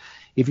hands.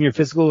 Even your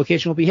physical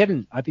location will be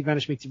hidden.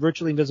 IPVanish makes you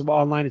virtually invisible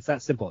online. It's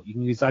that simple. You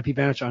can use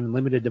IPVanish on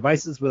unlimited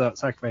devices without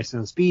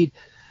sacrificing on speed.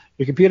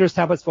 Your computers,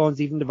 tablets,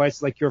 phones, even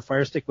devices like your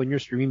Fire Stick when you're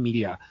streaming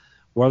media.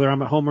 Whether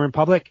I'm at home or in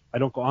public, I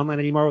don't go online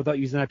anymore without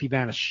using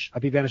IPVanish.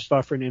 IPVanish is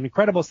offering an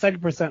incredible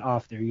 70%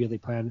 off their yearly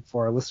plan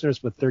for our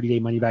listeners with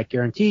 30-day money-back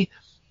guarantee.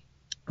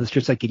 That's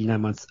just like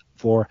 89 months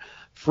for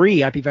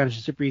free. IPVanish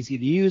is super easy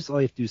to use. All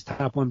you have to do is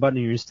tap one button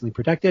and you're instantly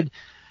protected.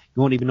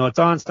 You won't even know it's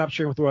on. Stop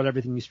sharing with the world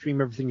everything you stream,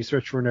 everything you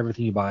search for, and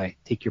everything you buy.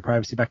 Take your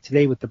privacy back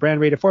today with the brand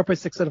rate of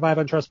 4.6 out of 5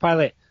 on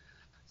Trustpilot.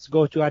 So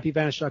go to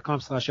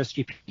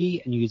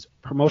IPVanish.com/SGP and use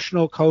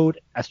promotional code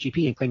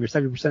SGP and claim your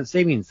 70%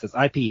 savings. That's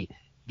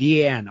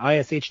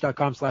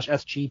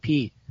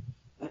IPVanish.com/SGP.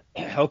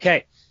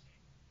 Okay.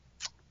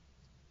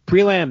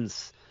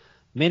 Prelims.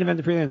 Main event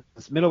of the prelims,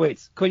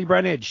 middleweights. Cody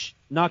Brundage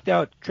knocked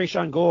out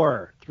Tresean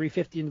Gore,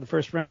 350 into the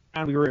first round.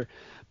 We were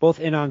both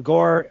in on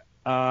Gore.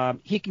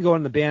 He can go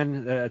in the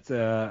bin. That's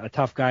a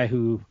tough guy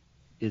who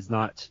is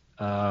not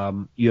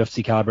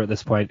UFC caliber at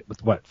this point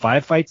with,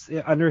 5 fights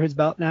under his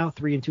belt now,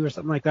 3-2 or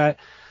something like that.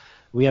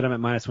 We had him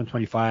at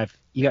 -125.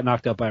 He got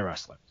knocked out by a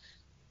wrestler.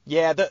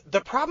 Yeah,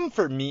 the problem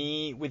for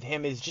me with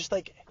him is just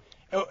like,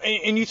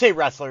 and you say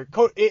wrestler,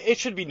 it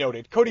should be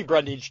noted, Cody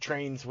Brundage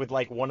trains with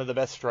like one of the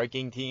best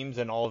striking teams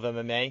in all of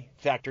MMA,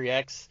 Factory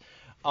X.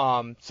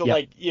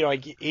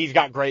 He's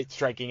got great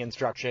striking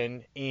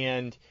instruction,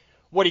 and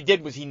what he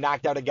did was he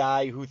knocked out a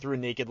guy who threw a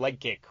naked leg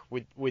kick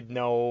with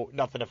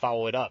nothing to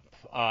follow it up,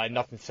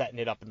 nothing setting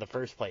it up in the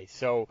first place.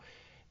 So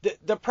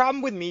the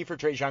problem with me for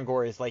Tresean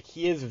Gore is like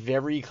he is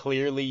very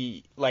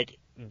clearly like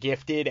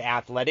gifted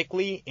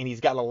athletically, and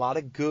he's got a lot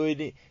of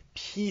good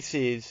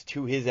pieces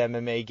to his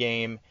MMA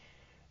game.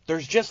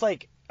 There's just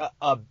like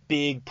a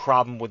big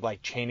problem with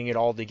like chaining it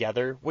all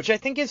together, which I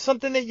think is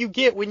something that you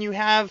get when you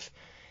have,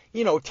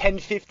 10,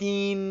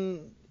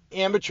 15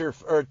 amateur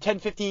or 10,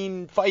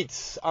 15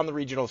 fights on the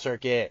regional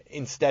circuit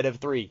instead of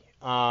 3.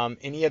 And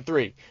he had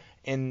 3,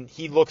 and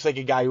he looks like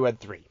a guy who had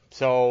 3.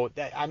 So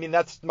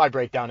that's my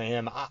breakdown of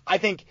him. I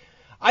think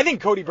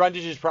Cody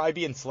Brundage is probably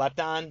being slept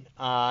on.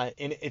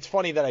 And it's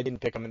funny that I didn't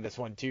pick him in this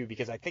one too,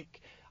 because I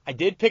think I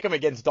did pick him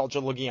against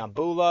Dalcha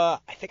Lugiambula.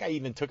 I think I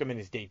even took him in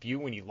his debut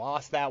when he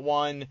lost that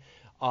one.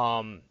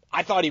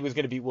 I thought he was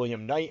going to beat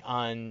William Knight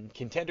on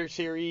Contender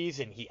Series,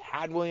 and he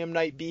had William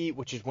Knight beat,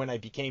 which is when I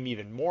became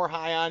even more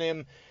high on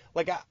him.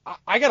 Like,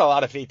 I got a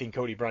lot of faith in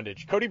Cody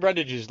Brundage. Cody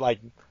Brundage is, like,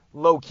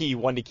 low-key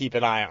one to keep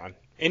an eye on.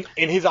 And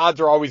his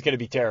odds are always going to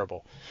be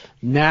terrible.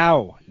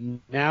 Now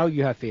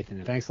you have faith in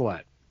him. Thanks a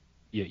lot.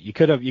 You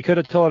could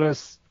have told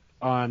us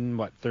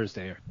on,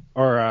 Thursday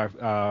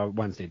or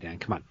Wednesday, Dan.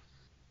 Come on.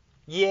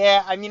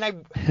 Yeah, I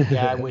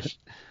wish.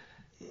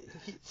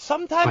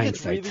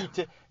 Sometimes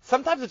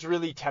it's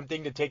really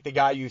tempting to take the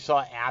guy you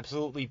saw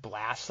absolutely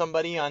blast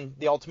somebody on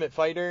The Ultimate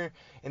Fighter,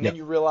 and then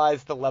you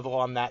realize the level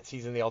on that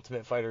season of The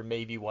Ultimate Fighter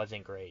maybe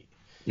wasn't great.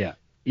 Yeah.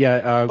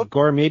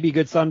 Gore may be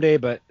good someday,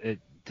 but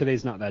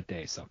today's not that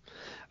day. So,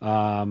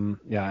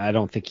 I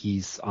don't think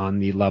he's on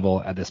the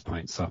level at this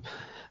point. So.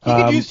 He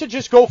could use to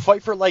just go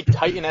fight for like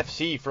Titan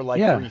FC for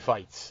 3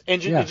 fights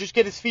and just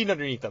get his feet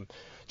underneath him.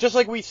 Just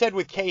like we said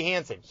with Kay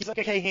Hansen. He's like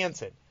a Kay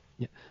Hansen.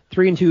 Yeah.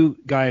 3-2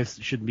 guys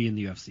shouldn't be in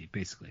the UFC,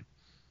 basically.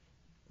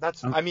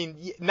 That's,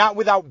 not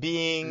without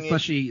being...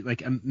 Especially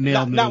like a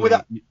male not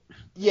without.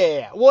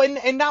 Yeah. Well,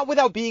 and not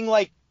without being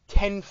like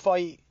 10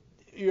 fight,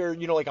 or,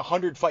 like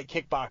 100 fight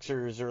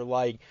kickboxers, or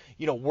like,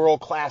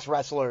 world-class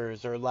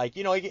wrestlers, or like,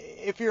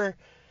 if you're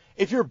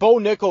Bo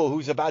Nickel,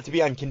 who's about to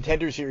be on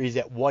Contender Series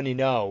at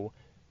 1-0,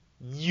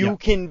 you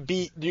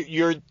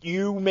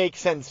make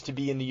sense to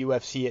be in the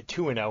UFC at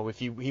 2-0 if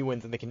he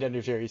wins in the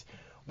Contender Series.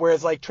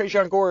 Whereas like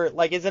Tresean Gore,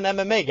 like, is an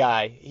MMA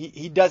guy.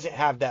 He doesn't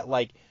have that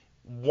like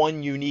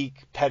one unique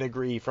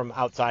pedigree from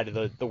outside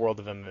of the world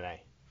of MMA.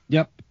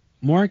 Yep.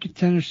 More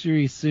Contender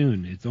Series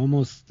soon. It's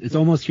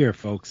almost here,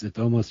 folks. It's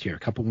almost here. A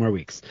couple more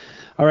weeks.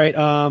 All right.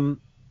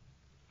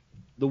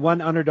 The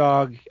one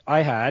underdog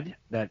I had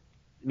that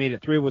made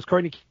it through was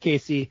Courtney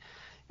Casey,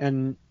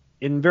 and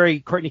in very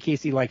Courtney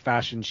Casey-like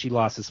fashion, she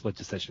lost a split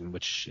decision,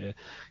 which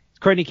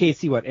Courtney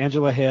Casey,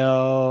 Angela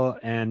Hill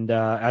and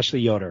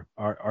Ashley Yoder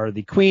are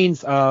the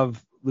queens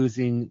of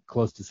losing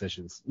close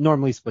decisions,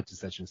 normally split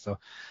decisions. So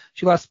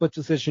she lost split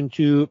decision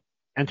to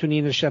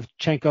Antonina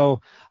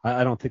Shevchenko.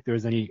 I don't think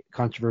there's any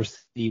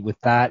controversy with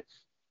that.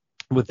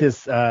 With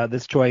this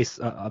choice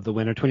of the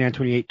winner,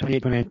 29-28,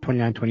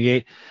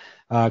 28-29,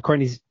 29-28.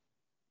 Courtney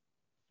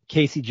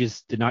Casey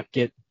just did not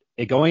get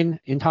it going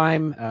in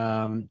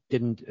time.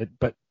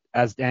 But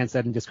as Dan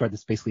said in Discord,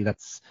 that's the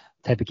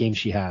type of game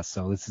she has.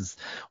 So this is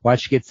why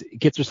she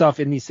gets herself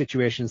in these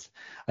situations.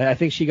 I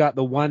think she got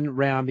the one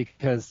round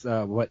because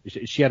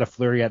she had a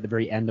flurry at the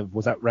very end of,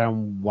 was that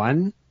round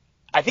one?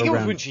 I think it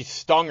was when she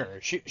stung her.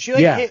 She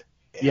hit.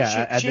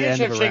 Yeah, she hit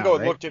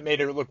Shevchenko and made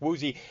her look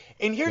woozy.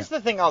 And here's the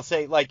thing I'll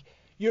say, like,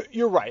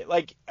 you're right.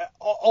 Like,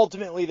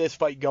 ultimately, this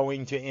fight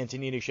going to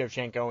Antonina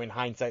Shevchenko in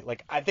hindsight,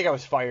 like, I think I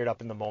was fired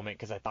up in the moment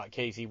because I thought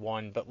Casey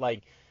won. But,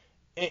 like,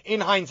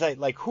 in hindsight,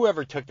 like,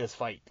 whoever took this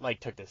fight,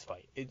 took this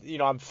fight.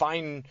 I'm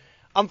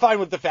fine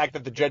with the fact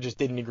that the judges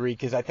didn't agree,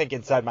 because I think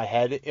inside my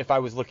head, if I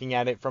was looking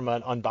at it from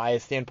an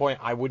unbiased standpoint,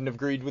 I wouldn't have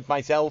agreed with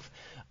myself.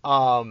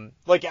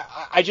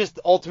 I just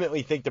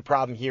ultimately think the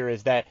problem here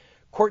is that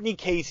Courtney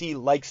Casey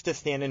likes to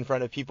stand in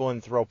front of people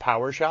and throw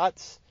power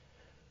shots.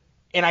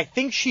 And I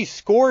think she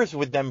scores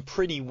with them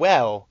pretty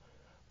well,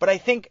 but I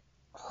think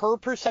her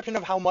perception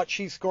of how much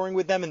she's scoring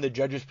with them and the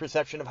judges'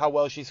 perception of how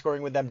well she's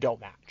scoring with them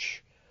don't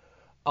match.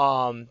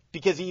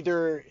 Because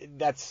either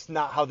that's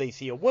not how they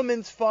see a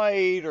women's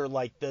fight, or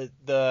like the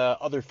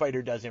other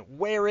fighter doesn't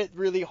wear it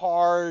really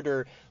hard,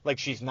 or like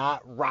she's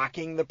not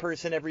rocking the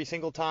person every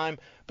single time.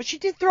 But she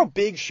did throw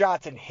big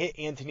shots and hit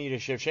Antonina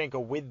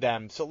Shevchenko with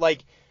them. So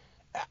like,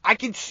 I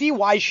can see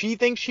why she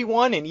thinks she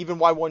won, and even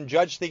why one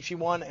judge thinks she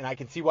won, and I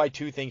can see why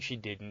two thinks she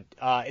didn't.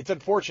 It's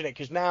unfortunate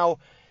because now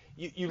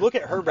you look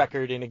at her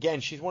record, and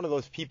again, she's one of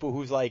those people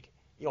who's like,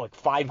 like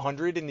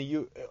 500 in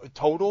the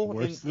total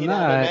in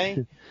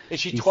MMA. Is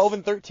she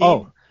 12-13?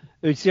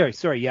 Oh,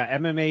 sorry. Yeah,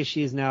 MMA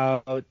she's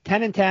now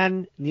 10-10.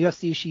 In the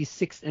UFC she's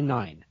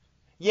 6-9.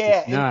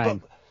 Yeah,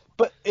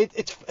 but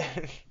it's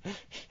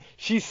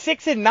she's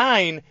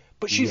 6-9,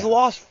 but she's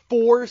lost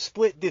 4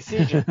 split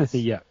decisions.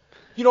 Yeah.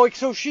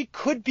 So she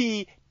could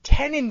be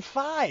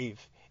 10-5,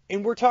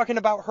 and we're talking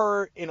about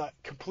her in a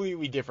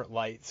completely different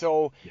light.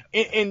 So,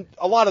 and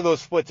a lot of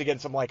those splits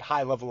against some like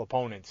high level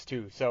opponents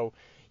too. So.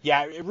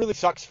 Yeah, it really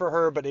sucks for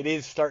her, but it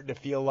is starting to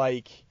feel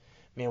like,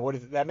 man,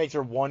 that makes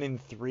her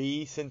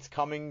 1-3 since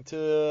coming to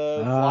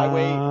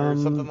flyweight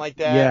or something like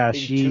that. Yeah, maybe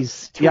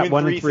she's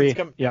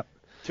 2-3 Yep.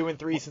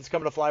 2-3 since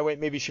coming to flyweight.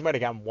 Maybe she might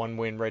have gotten one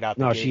win right out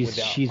the No, gate.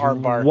 she's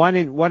armbar.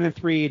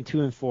 1-3 and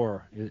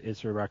 2-4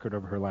 is her record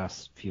over her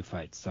last few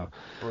fights. So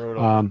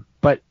brutal.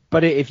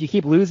 But if you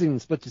keep losing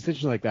split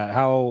decisions like that,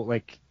 how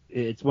like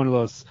it's one of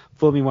those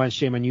fool me once,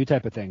 shame on you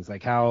type of things.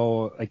 Like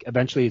how like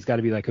eventually it's got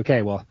to be like,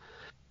 okay, well.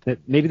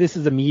 That maybe this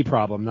is a me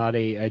problem, not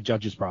a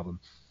judge's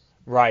problem.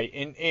 Right,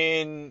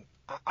 and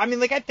I mean,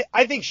 like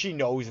I think she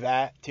knows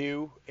that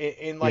too.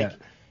 And like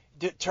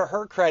to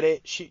her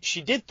credit,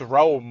 she did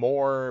throw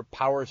more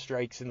power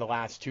strikes in the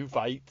last 2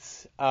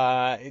 fights.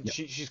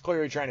 She's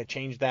clearly trying to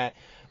change that,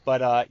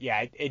 but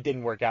it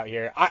didn't work out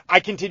here. I'm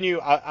going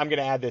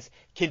to add this.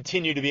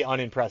 Continue to be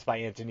unimpressed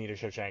by Antonina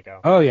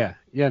Shevchenko. Oh yeah,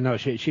 no,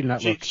 she did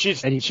not look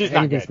she's anything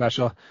not good.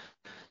 special.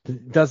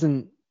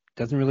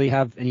 Doesn't really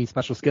have any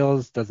special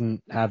skills,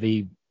 doesn't have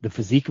the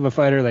physique of a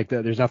fighter. Like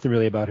there's nothing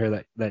really about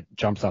her that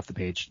jumps off the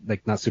page.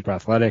 Like not super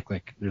athletic.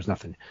 Like there's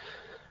nothing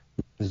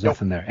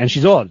there. And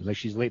she's old. Like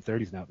she's late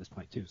 30s now at this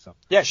point too. So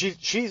yeah,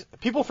 she's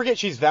people forget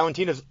she's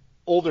Valentina's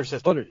older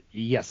sister.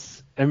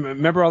 Yes. And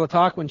remember all the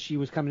talk when she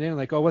was coming in,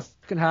 like, oh, what's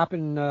gonna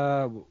happen?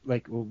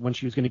 Like when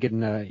she was gonna get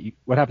in.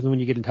 What happens when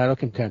you get in title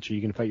contention? Are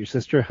you gonna fight your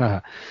sister?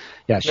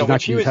 Yeah, she's not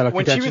getting title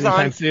contention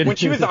anytime soon. When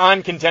she was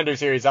on Contender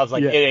Series, I was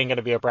like, it ain't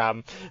gonna be a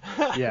problem.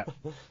 Yeah,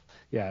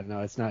 no,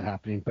 it's not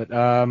happening. But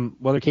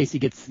whether you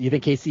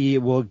think Casey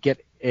will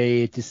get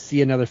to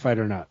see another fight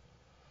or not?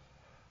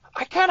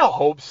 I kind of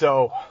hope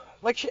so.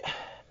 Like,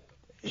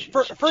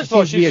 first of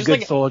all, she's a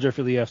good soldier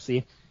for the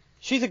UFC.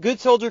 She's a good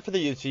soldier for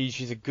the UFC.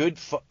 She's a good.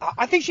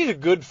 I think she's a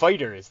good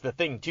fighter. Is the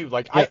thing too.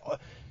 Like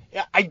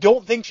I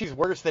don't think she's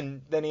worse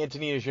than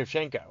Antonina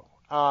Shevchenko.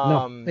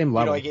 No, same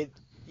level.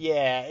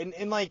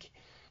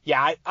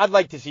 I'd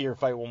like to see her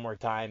fight one more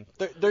time.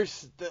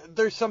 There's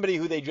somebody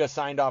who they just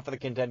signed off of the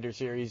Contender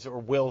Series, or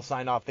will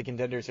sign off the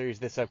Contender Series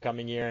this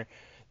upcoming year,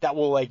 that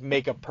will like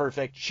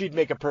she'd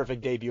make a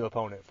perfect debut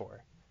opponent for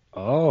her.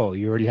 Oh,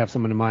 you already have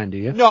someone in mind, do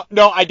you? No,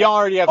 I don't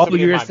already have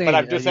somebody in mind, but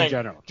I'm just saying,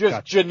 general.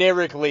 Just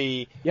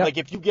generically, like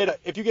if you get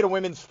a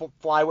women's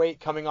flyweight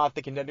coming off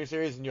the Contender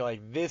Series, and you're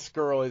like, this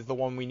girl is the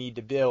one we need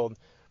to build,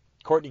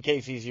 Courtney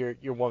Casey's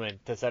your woman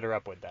to set her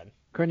up with then.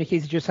 Courtney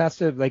Casey just has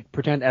to like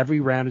pretend every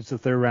round is the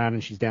third round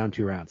and she's down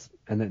 2 rounds,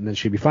 and then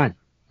she'll be fine.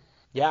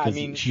 Yeah, I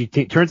mean, she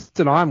turns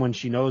it on when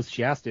she knows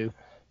she has to.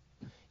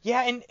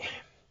 Yeah, and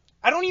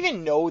I don't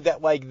even know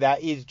that like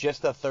that is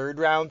just a third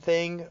round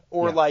thing,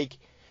 or like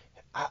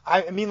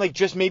I mean like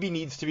just maybe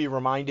needs to be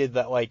reminded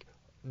that like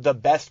the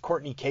best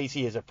Courtney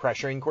Casey is a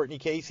pressuring Courtney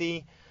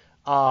Casey,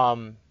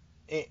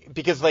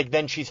 because like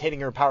then she's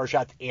hitting her power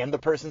shots and the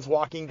person's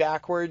walking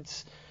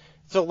backwards.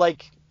 So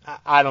like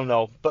I don't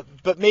know,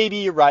 but maybe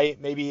you're right.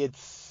 Maybe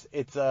it's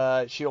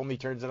she only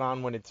turns it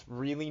on when it's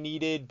really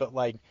needed, but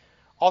like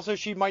also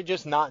she might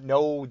just not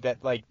know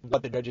that like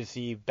what the judges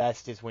see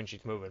best is when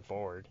she's moving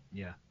forward.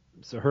 Yeah.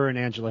 So her and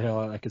Angela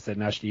Hill, like I said,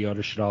 and Ashley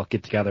Yoder should all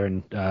get together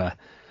and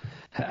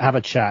have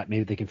a chat.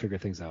 Maybe they can figure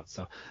things out.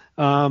 So,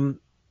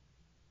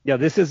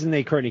 this isn't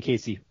a Courtney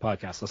Casey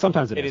podcast. So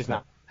sometimes it is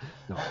not.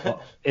 No.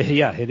 Well,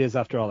 it is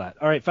after all that.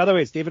 All right,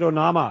 featherweights. David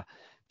Onama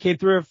came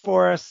through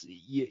for us.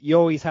 You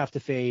always have to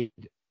fade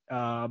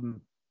late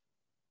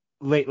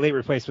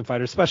replacement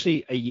fighters,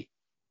 especially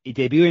a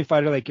debuting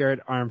fighter like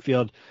Garrett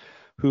Armfield,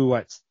 who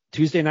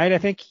Tuesday night I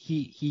think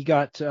he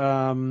got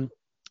the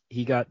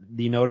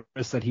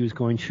notice that he was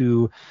going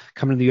to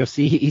come into the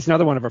UFC. He's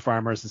another one of our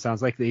farmers. It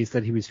sounds like he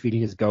said he was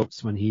feeding his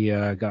goats when he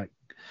got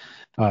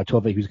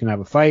told that he was going to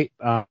have a fight.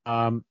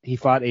 He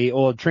fought a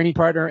old training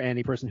partner and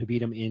a person who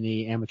beat him in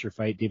a amateur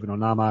fight, David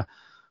Onama,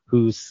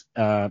 who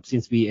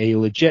seems to be a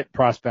legit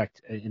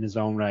prospect in his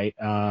own right.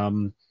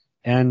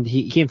 And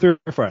he came through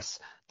for us.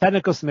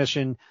 Technical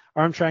submission,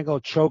 arm triangle,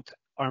 choked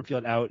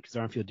Armfield out because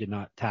Armfield did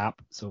not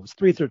tap. So it was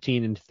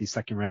 3-13 into the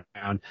second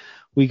round.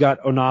 We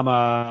got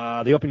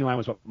Onama. The opening line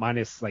was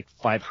minus like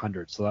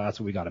 500. So that's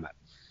what we got him at.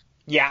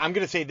 Yeah, I'm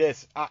going to say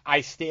this.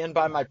 I stand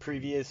by my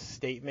previous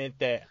statement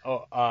that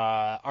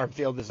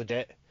Armfield is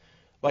legit.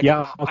 Like,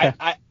 yeah, okay.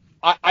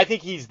 I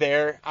think he's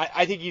there.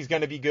 I think he's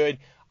going to be good.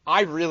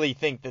 I really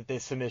think that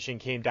this submission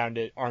came down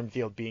to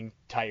Armfield being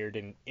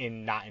tired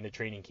and not in a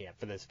training camp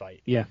for this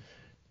fight. Yeah.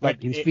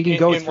 Like, he's speaking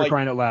goats for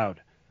crying out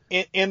loud.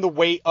 And the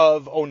weight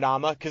of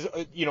Onama, because,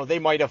 they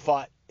might have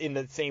fought in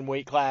the same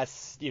weight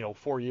class,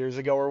 4 years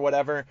ago or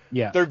whatever.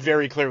 Yeah. They're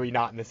very clearly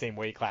not in the same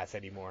weight class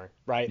anymore,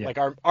 right? Yeah. Like,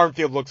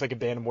 Armfield looks like a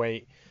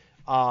bantamweight.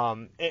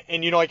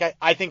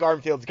 I think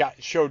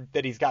Armfield's showed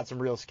that he's got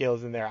some real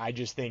skills in there. I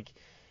just think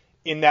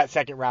in that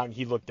second round,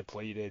 he looked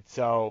depleted.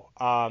 So,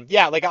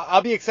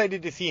 I'll be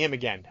excited to see him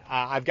again.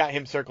 I've got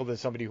him circled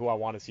as somebody who I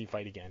want to see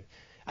fight again.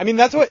 I mean,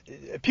 that's what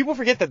people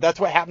forget, that's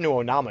what happened to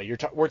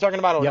Onama. We're talking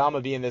about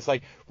Onama being this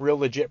like real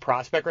legit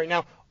prospect right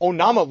now.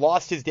 Onama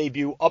lost his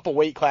debut up a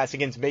weight class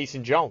against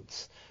Mason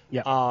Jones.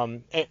 Yeah.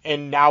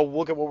 And now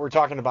look at what we're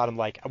talking about him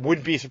like. I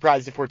wouldn't be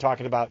surprised if we're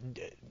talking about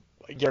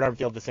Garrett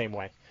Armfield the same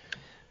way.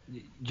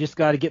 Just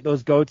got to get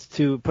those goats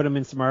to put him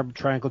in some arm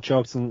triangle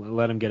chokes and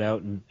let him get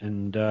out,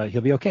 and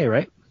he'll be okay,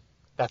 right?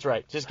 That's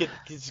right. Just get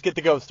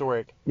the goats to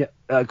work.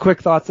 Yeah.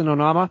 Quick thoughts on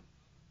Onama?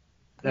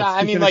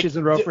 That's two finishes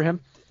in a row for him.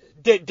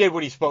 Did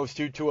what he's supposed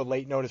to a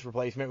late notice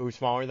replacement who's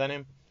smaller than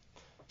him.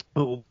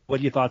 What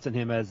are your thoughts on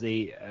him as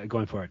a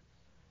going forward?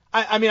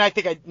 I mean, I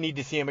think I need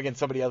to see him against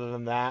somebody other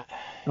than that.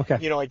 Okay.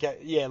 He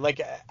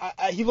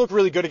looked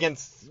really good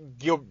against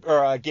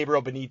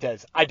Gabriel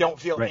Benitez. I don't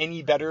feel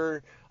any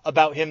better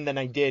about him than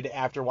I did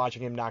after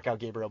watching him knock out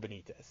Gabriel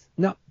Benitez.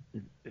 No,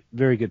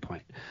 very good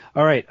point.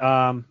 All right,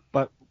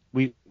 but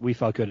we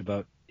felt good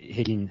about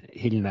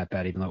hitting that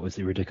bet, even though it was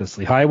a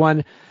ridiculously high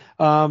one.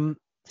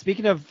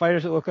 Speaking of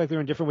fighters that look like they're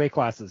in different weight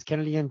classes,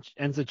 Kennedy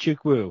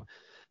Nzechukwu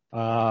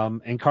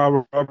and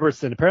Carl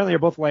Robertson apparently are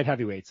both light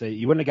heavyweights.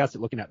 You wouldn't have guessed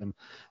it looking at them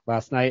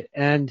last night.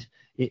 And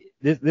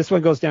this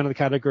one goes down to the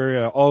category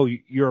of,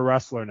 you're a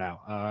wrestler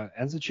now.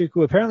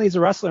 Nzechukwu apparently is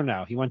a wrestler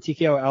now. He won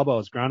TKO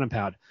elbows, ground and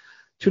pound.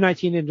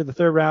 219 into the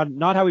third round.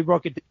 Not how we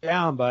broke it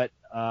down, but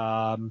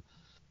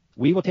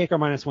we will take our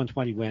minus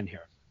 120 win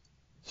here.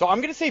 So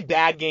I'm going to say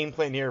bad game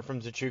plan here from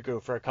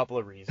Nzechukwu for a couple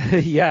of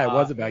reasons. Yeah, it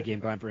was a bad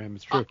game plan for him.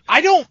 It's true. I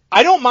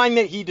don't mind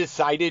that he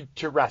decided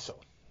to wrestle.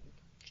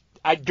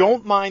 I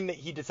don't mind that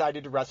he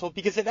decided to wrestle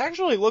because it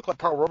actually looked like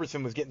Carl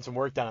Robertson was getting some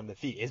work done on the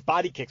feet. His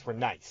body kicks were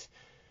nice.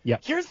 Yeah.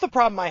 Here's the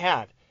problem I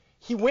have.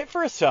 He went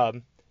for a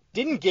sub,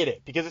 didn't get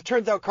it because it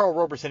turns out Carl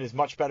Robertson is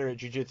much better at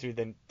jiu-jitsu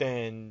than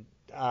Kennedy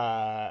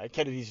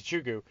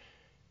Nzechukwu.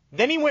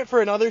 Then he went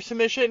for another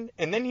submission,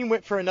 and then he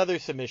went for another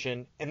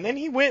submission, and then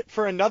he went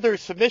for another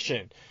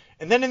submission.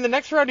 And then in the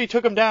next round, he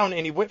took him down,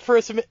 and he went for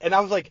a submission. And I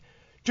was like,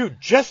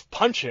 dude, just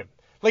punch him.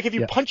 Like, if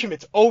you punch him,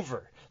 it's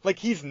over. Like,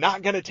 he's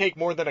not going to take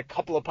more than a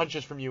couple of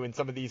punches from you in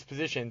some of these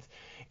positions.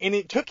 And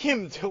it took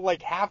him to,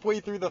 like, halfway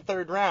through the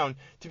third round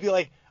to be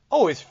like,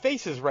 oh, his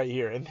face is right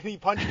here. And then he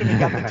punched him and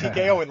got the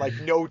TKO in, like,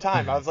 no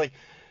time. I was like,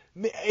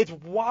 it's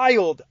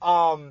wild.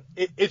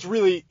 It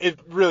really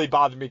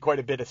bothered me quite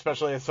a bit,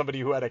 especially as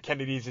somebody who had a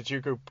Kennedy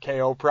Nzechukwu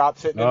KO prop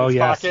sitting in his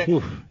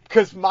pocket.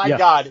 Because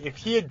God, if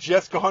he had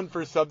just gone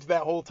for subs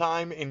that whole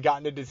time and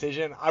gotten a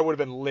decision, I would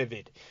have been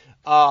livid.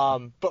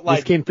 But like,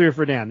 this came through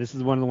for Dan. This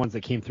is one of the ones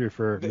that came through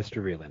for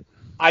Mr. Reeland.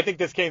 I think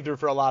this came through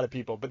for a lot of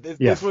people, but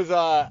this was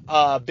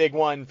a big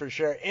one for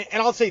sure.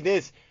 And I'll say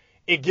this.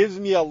 it gives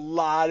me a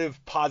lot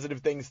of positive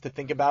things to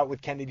think about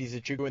with Kennedy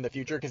Zachukwu in the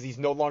future because he's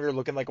no longer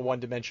looking like a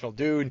one-dimensional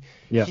dude.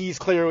 Yeah. He's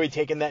clearly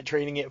taking that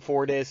training at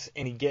Fortis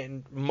and he's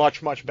getting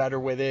much, much better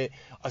with it,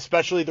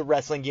 especially the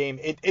wrestling game.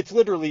 It's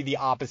literally the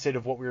opposite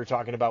of what we were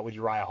talking about with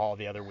Uriah Hall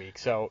the other week.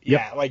 So,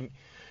 yeah, like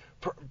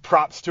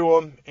props to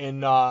him,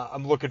 and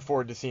I'm looking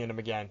forward to seeing him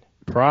again.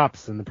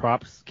 Props, and the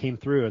props came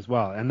through as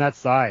well. And that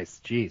size,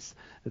 jeez.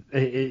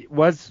 It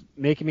was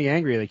making me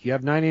angry. Like, you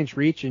have 9-inch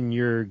reach and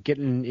you're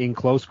getting in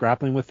close,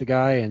 grappling with the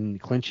guy and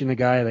clinching the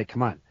guy. Like,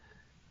 come on.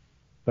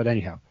 But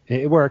anyhow,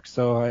 it works,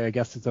 so I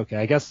guess it's okay.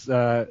 I guess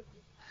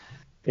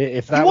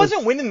if that he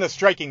wasn't winning the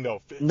striking,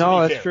 though.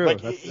 No, that's fair. true.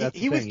 Like, that's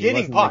he was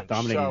getting punched. Like,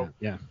 dominating so. him.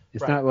 Yeah.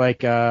 It's not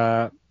like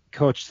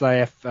Coach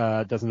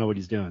Saif doesn't know what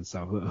he's doing.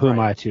 So who am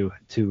I to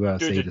say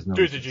he doesn't know?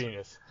 Dude's a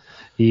genius.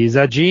 He's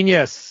a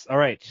genius. All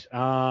right.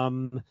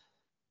 And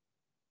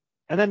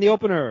then the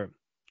opener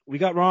we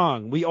got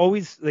wrong. We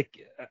always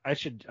I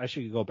should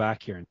go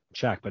back here and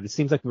check, but it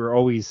seems like we're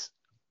always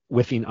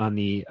whiffing on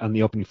the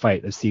opening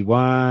fight. Let's see.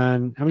 How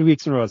many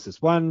weeks in a row is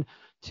this? 1,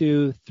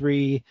 2,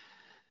 3,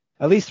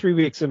 at least 3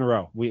 weeks in a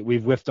row.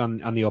 We've whiffed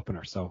on the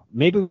opener. So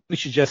maybe we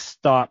should just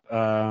stop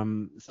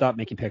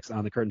making picks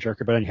on the curtain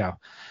jerker. But anyhow,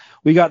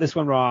 we got this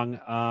one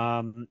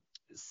wrong.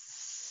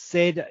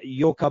 Said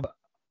Yokub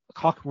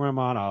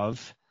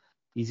Kakhramonov,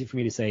 easy for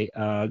me to say,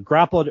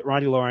 grappled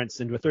Ronnie Lawrence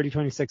into a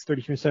 30-26,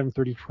 30-27,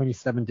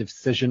 30-27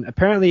 decision.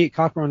 Apparently,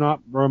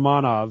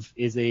 Kakhramonov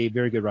is a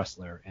very good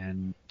wrestler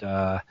and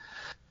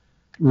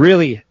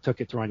really took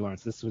it to Ronnie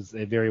Lawrence. This was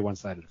a very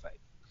one-sided fight.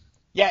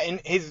 Yeah,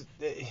 and his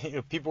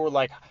people were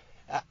like,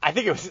 I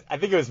think it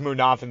was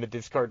Munaf in the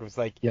Discord was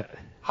like, yeah,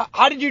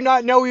 how did you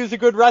not know he was a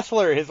good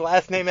wrestler? His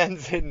last name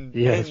ends in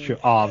that's true.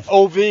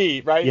 OV,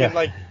 right? Yeah. And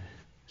like,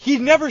 he's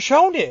never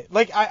shown it.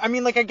 Like, I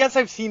mean, like, I guess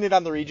I've seen it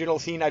on the regional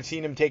scene. I've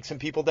seen him take some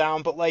people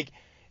down, but like,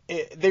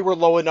 they were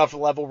low enough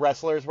level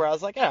wrestlers where I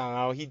was like, I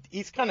don't know,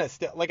 he's kind of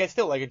still like, I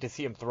still like it to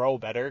see him throw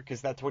better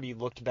because that's what he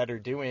looked better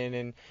doing.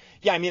 And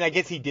yeah, I mean, I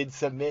guess he did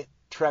submit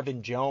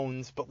Trevin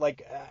Jones, but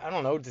like, I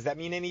don't know, does that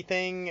mean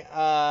anything?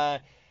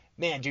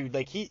 Man, dude,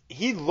 like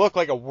he looked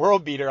like a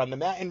world beater on the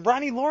mat, and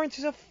Ronnie Lawrence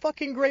is a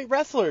fucking great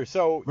wrestler.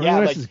 So Ronnie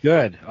Lawrence is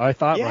good. I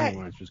thought Ronnie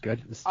Lawrence was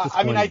good.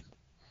 I mean,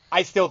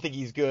 I still think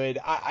he's good.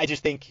 I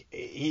just think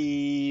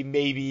he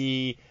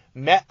maybe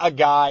met a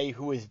guy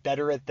who is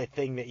better at the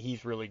thing that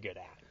he's really good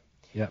at.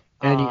 Yeah,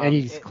 and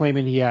he's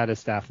claiming he had a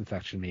staph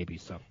infection, maybe.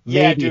 So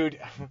yeah, dude,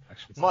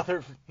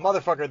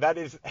 motherfucker, that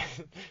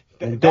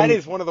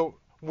is one of the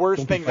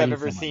worst things I've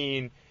ever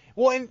seen.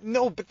 Well, and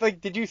no, but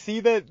like, did you see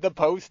the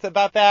post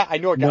about that? I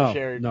know it got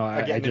shared. No,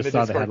 I just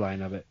saw the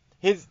headline of it.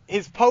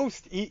 His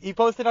post, he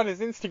posted on his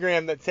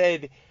Instagram that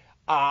said,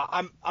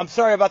 I'm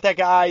sorry about that,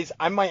 guys.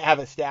 I might have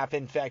a staph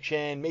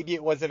infection. Maybe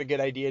it wasn't a good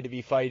idea to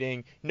be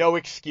fighting. No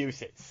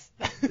excuses.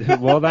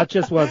 Well, that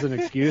just was an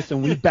excuse,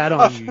 and we bet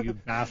on you, you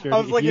bastard.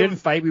 If you didn't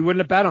fight, we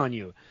wouldn't have bet on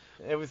you.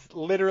 It was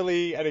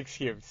literally an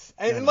excuse.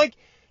 And like,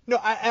 no,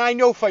 I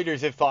know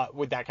fighters have fought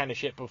with that kind of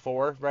shit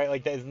before, right?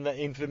 Like, there's the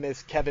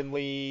infamous Kevin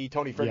Lee,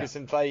 Tony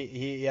Ferguson fight.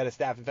 He had a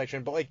staph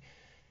infection, but like,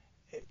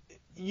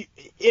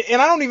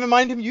 and I don't even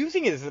mind him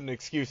using it as an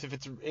excuse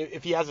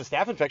if he has a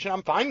staph infection.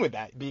 I'm fine with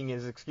that being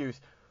his excuse.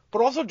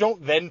 But also,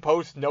 don't then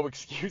post no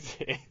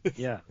excuses.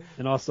 Yeah,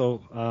 and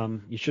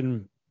also, you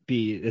shouldn't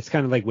be. It's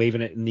kind of like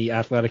waving it in the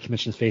athletic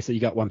commission's face that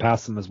you got one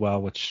past them as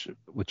well, which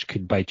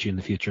could bite you in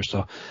the future.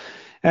 So,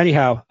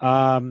 anyhow,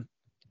 kind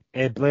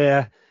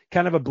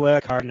of a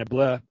bleh card and a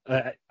bleh.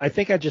 I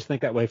think I just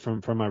think that way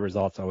from my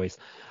results always.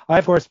 I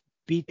of course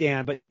beat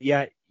Dan, but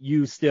yeah,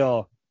 you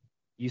still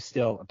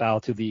bow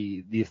to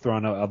the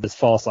throne of this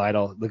false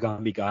idol, the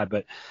Gumby God.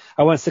 But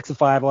I went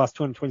 6-5, lost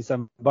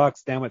 $227.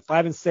 Dan went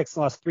 5-6,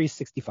 lost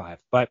 $365.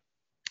 But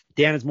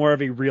Dan is more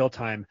of a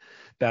real-time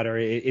better.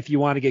 If you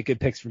want to get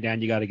good picks from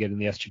Dan, you got to get in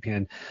the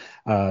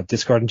SGPN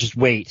Discord and just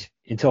wait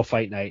until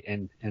fight night.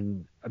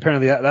 And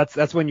apparently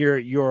that's when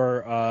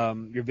your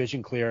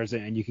vision clears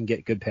and you can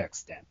get good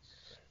picks, Dan.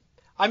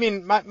 I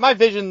mean, my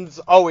vision's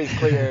always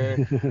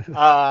clear.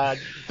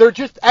 They're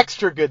just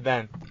extra good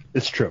then.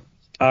 It's true.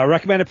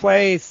 Recommended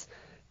plays.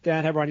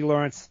 Dan had Ronnie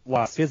Lawrence,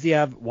 lost.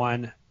 Fiziev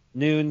won.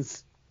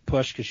 Nunes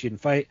pushed because she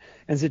didn't fight.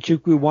 And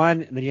Zachukwu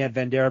won, and then he had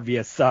Vandera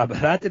via sub.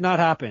 That did not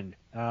happen.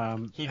 How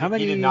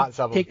many did not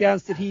sub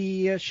takedowns did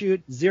he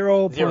shoot?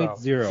 0.0.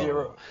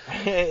 Zero.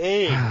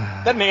 Hey, is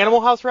that an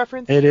Animal House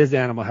reference? It is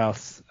Animal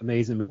House.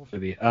 Amazing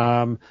movie.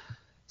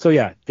 So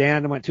yeah,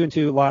 Dan went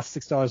 2-2, lost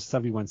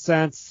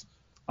 $6.71.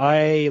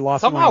 I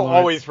lost somehow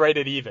always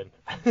rated even.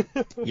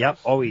 Yep,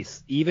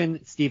 always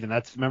even. Steven,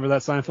 remember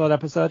that Seinfeld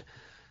episode?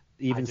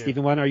 Even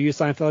Steven one. Are you a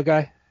Seinfeld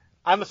guy?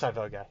 I'm a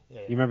Seinfeld guy.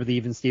 Yeah. You remember the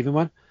Even Steven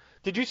one?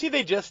 Did you see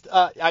they just?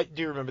 I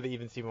do remember the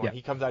Even Steven one. Yeah.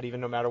 He comes out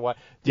even no matter what.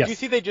 Did you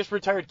see they just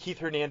retired Keith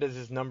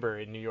Hernandez's number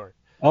in New York?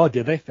 Oh,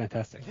 did they?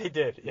 Fantastic. They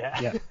did. Yeah.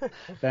 Yeah.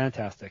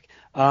 Fantastic.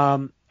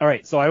 All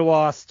right. So I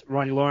lost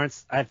Ronnie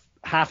Lawrence. I have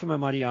half of my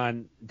money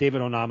on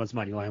David Onama's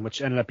money line,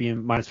 which ended up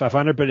being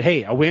 -500. But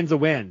hey, a win's a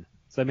win.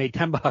 So I made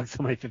 $10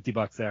 on my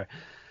 $50 there.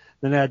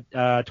 Then I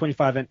had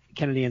 25 and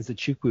Kennedy and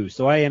Nzechukwu.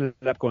 So I ended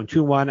up going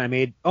 2-1. I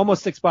made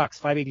almost $6,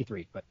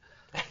 583. But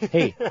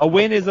hey, a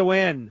win is a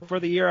win. For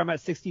the year, I'm at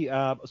 60.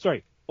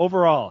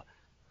 Overall,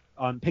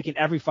 on picking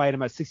every fight,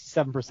 I'm at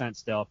 67%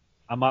 still.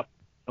 I'm up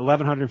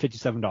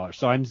 $1,157.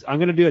 So I'm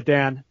going to do it,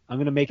 Dan. I'm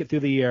going to make it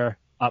through the year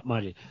up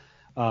money.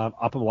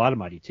 Up a lot of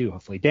money too,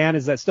 hopefully. Dan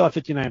is still at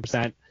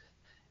 59%,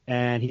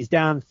 and he's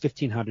down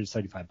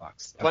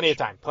 $1,575. Plenty of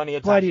time.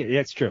 Yeah,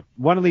 it's true.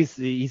 One of these,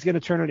 he's going to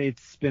turn it.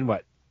 It's been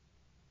what?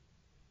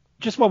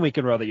 Just 1 week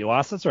in a row that you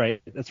lost. That's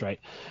right.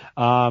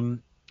 All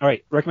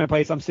right. Recommend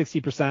place. I'm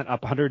 60%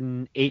 up,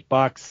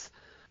 $108.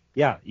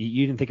 Yeah,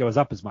 you didn't think I was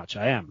up as much.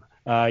 I am.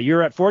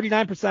 You're at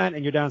 49%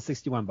 and you're down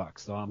 $61.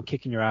 So I'm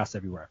kicking your ass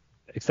everywhere,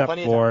 except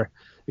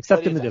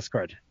in the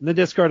Discord. In the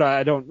Discord,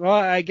 I don't. Well,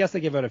 I guess I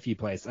give out a few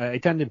plays.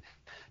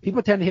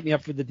 People tend to hit me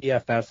up for the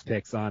DFS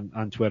picks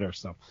on Twitter.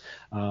 So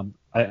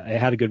I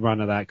had a good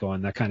run of that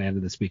going. That kind of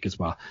ended this week as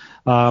well.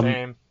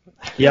 Same.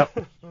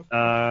 Yep.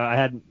 I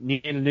had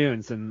Nina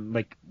Nunes, and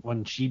like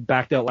when she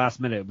backed out last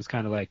minute, it was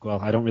kind of like, well,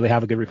 I don't really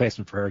have a good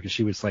replacement for her because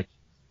she was like,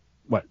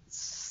 what,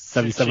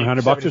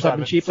 $7,700 or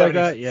something cheap like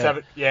that?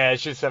 Yeah,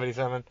 she's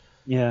 77.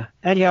 Yeah.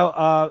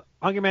 Anyhow,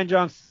 Hungry Man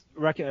Jong's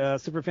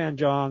Superfan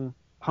Jong.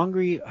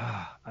 Hungry.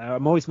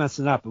 I'm always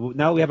messing up.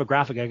 Now we have a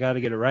graphic. I got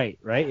to get it right.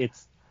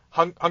 It's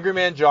Hungry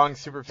Man Jong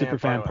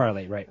Superfan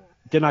Parlay. Right.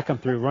 Did not come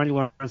through. Ronnie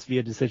Lawrence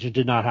via decision.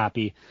 Did not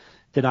happy.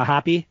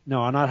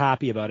 No, I'm not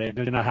happy about it. It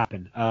did not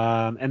happen.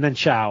 And then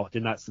Chow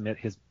did not submit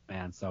his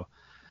man. So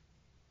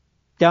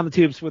down the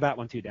tubes with that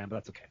one too, Dan. But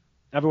that's okay.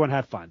 Everyone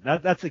had fun.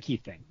 That's the key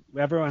thing.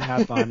 Everyone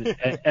had fun,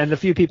 and a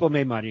few people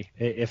made money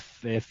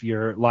if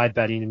you're live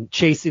betting and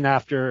chasing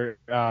after.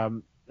 A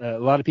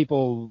lot of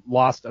people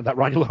lost that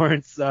Ronnie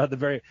Lawrence.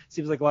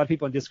 Seems like a lot of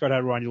people in Discord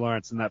had Ronnie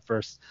Lawrence in that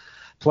first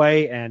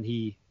play, and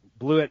he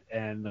blew it.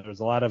 And there was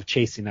a lot of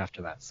chasing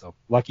after that. So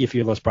lucky a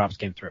few of those props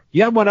came through.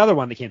 You had one other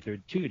one that came through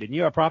too, didn't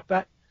you? A prop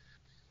bet?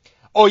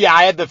 Oh yeah,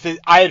 I had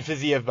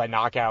Fiziev by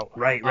knockout.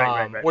 Right.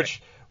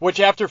 Which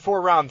after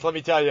 4 rounds, let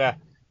me tell you,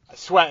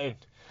 sweating.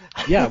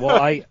 Yeah, well,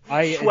 I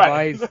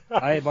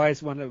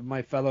advised one of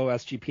my fellow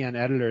SGPN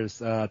editors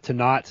to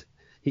not.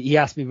 He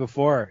asked me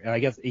before. I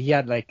guess he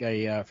had like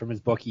from his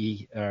book.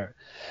 I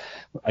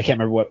can't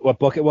remember what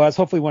book it was.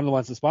 Hopefully, one of the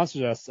ones that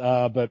sponsored us.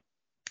 But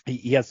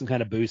he had some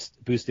kind of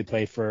boosted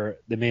play for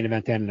the main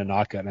event and a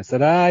knockout. And I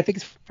said, I think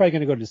it's probably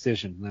going to go to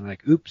decision. And I'm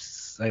like,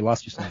 oops, I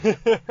lost you some money.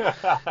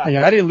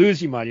 I didn't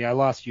lose you money. I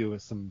lost you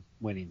with some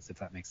winnings, if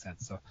that makes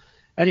sense. So,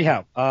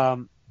 anyhow,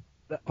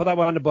 put that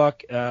one on the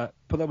book.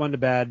 Put that one to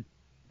bed.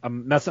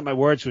 I'm messing up my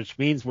words, which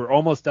means we're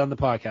almost done the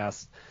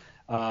podcast.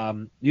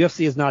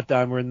 UFC is not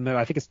done. We're in the,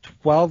 I think it's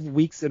 12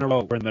 weeks in a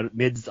row. We're in the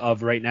midst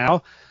of right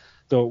now.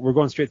 So we're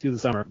going straight through the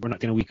summer. We're not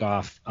getting a week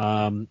off.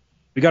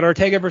 We got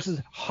Ortega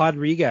versus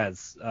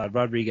Rodriguez.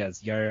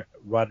 Rodriguez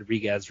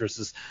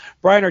versus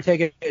Brian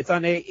Ortega. It's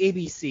on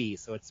ABC.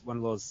 So it's one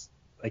of those,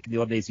 like in the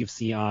old days,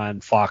 UFC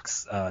on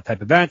Fox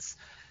type events.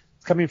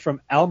 It's coming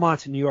from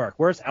Elmont, New York.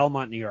 Where's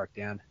Elmont, New York,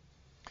 Dan?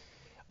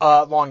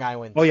 Long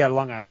Island. Oh, yeah,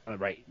 Long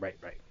Island. Right.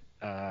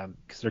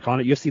 Because they're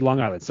calling it UFC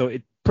Long Island. So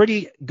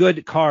pretty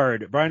good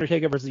card. Brian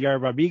Ortega versus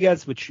Yair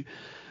Rodriguez, which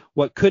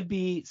what could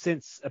be,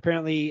 since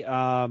apparently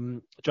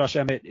Josh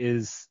Emmett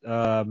is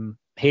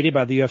hated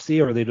by the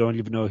UFC, or they don't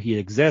even know he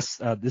exists.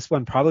 This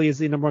one probably is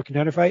the number one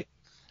contender fight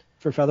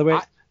for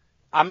featherweight.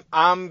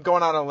 I'm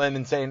going on a limb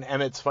and saying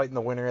Emmett's fighting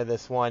the winner of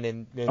this one,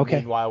 and okay.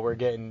 Meanwhile we're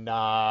getting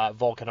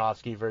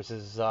Volkanovski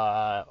versus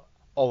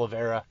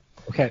Oliveira.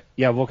 Okay,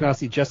 yeah,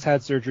 Volkanovski just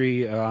had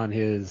surgery on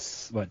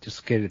his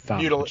dislocated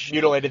thumb,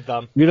 mutilated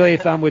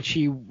thumb, which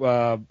he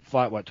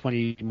fought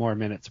 20 more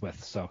minutes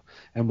with,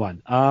 and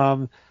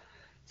won.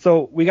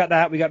 So we got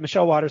that. We got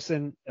Michelle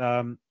Watterson.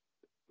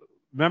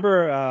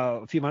 Remember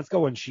a few months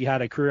ago when she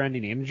had a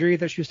career-ending injury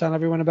that she was telling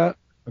everyone about?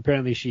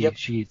 Apparently she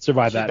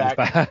survived that and is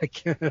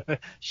back.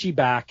 She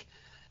back.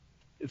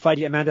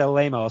 Fighting Amanda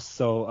Lemos.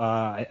 So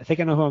I think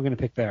I know who I'm going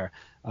to pick there.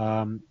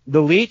 The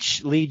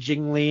Leech, Li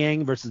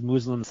Jingliang versus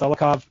Muslim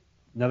Salikov.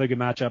 Another good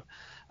matchup.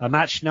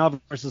 Matt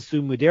Schnell versus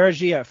Sue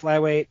Mudaerji at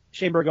flyweight.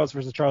 Shane Burgos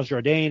versus Charles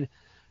Jourdain.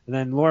 And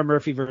then Lauren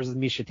Murphy versus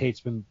Miesha Tate's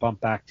been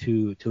bumped back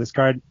to this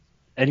card.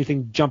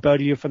 Anything jump out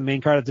at you from the main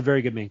card? It's a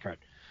very good main card.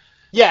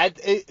 Yeah,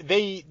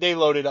 they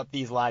loaded up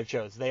these live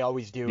shows. They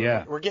always do.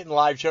 Yeah. We're getting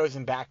live shows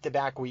in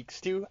back-to-back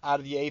weeks, too, out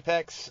of the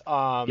Apex.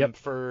 Yep.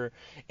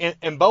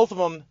 And both of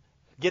them,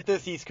 get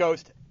this, East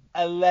Coast,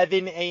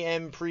 11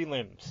 a.m.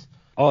 prelims.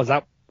 Oh, is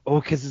that... Oh,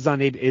 because it's on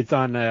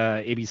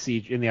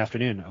ABC in the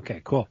afternoon.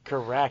 Okay, cool.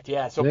 Correct,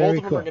 yeah. So Very both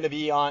of them cool. are going to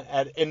be on,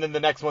 and then the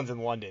next one's in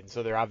London.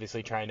 So they're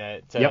obviously trying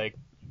to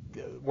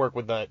work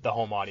with the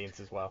home audience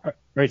as well.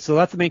 Right, so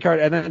that's the main card.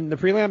 And then the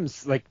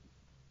prelims,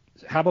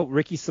 how about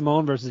Ricky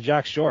Simone versus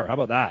Jack Shore? How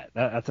about that?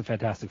 That's a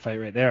fantastic fight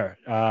right there.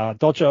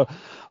 Dolce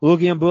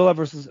Lugiambula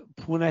versus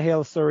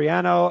Punahele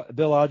Soriano.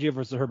 Bill Algeo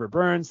versus Herbert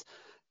Burns.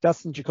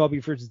 Dustin Jacoby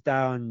versus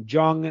Dan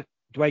Jung.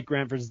 Dwight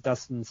Grant versus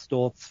Dustin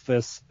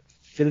Stoltzfus.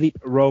 Philippe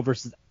Rowe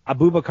versus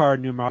Abubakar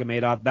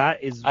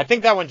Nurmagomedov. I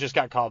think that one just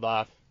got called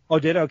off. Oh,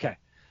 did it? Okay.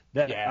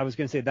 Yeah. I was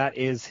going to say that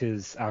is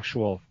his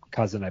actual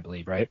cousin, I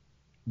believe, right?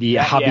 The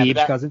That- yeah, but Habib's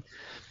that- cousin.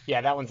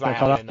 Yeah, that one's So not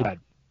call off happening. too bad.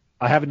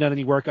 I haven't done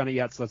any work on it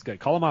yet, so that's good.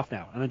 Call him off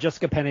now. And then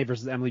Jessica Penne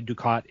versus Emily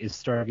Ducote is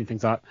starting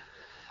things up.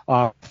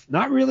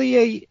 Not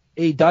really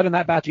a dud in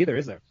that batch either,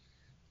 is there?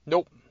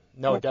 Nope.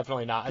 No, Nope.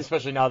 definitely not.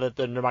 Especially now that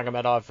the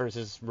Nurmagomedov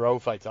versus Rowe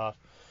fight's off.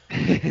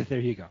 There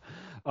you go.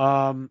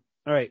 All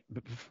right.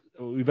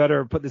 We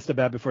better put this to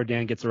bed before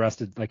Dan gets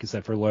arrested, like I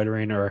said, for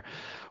loitering or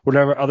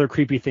whatever other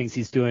creepy things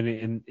he's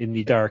doing in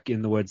the dark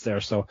in the woods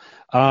there. So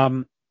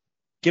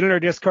get in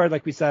our Discord,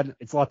 like we said.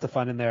 It's lots of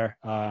fun in there.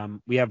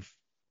 We have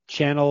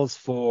channels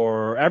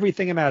for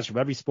everything imaginable,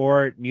 every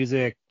sport,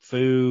 music,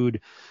 food,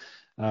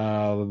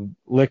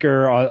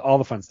 liquor, all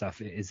the fun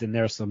stuff is in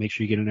there. So make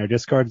sure you get in our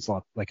Discord. It's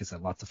like I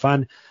said, lots of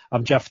fun.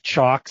 I'm Jeff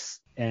Chalks,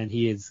 and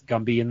he is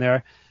Gumby in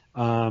there.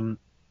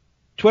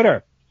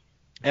 Twitter.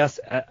 Yes.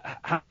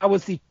 How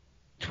was the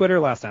Twitter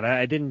last night?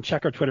 I didn't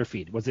check our Twitter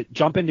feed. Was it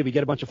jumping? Did we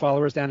get a bunch of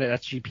followers down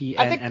at SGP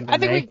and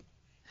MMA?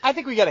 I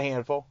think we got a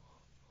handful.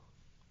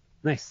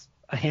 Nice.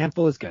 A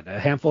handful is good. A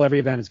handful every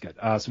event is good.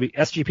 So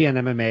SGP and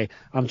MMA.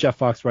 I'm Jeff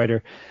Fox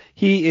Writer.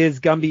 He is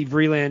Gumby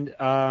Vreeland.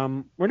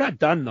 We're not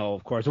done though,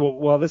 of course.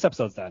 Well, this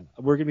episode's done.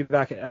 We're gonna be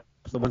back at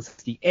episode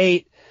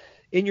 168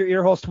 in your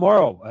ear holes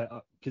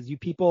tomorrow, because you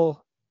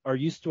people are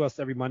used to us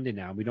every Monday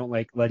now. We don't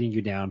like letting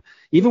you down.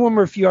 Even when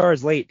we're a few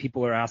hours late,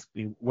 people are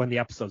asking me when the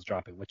episode's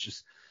dropping, which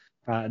is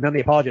none of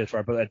the apologies for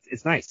it, but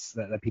it's nice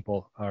that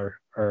people are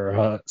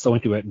so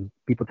into it, and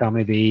people tell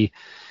me they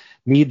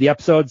need the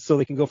episodes so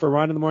they can go for a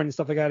run in the morning and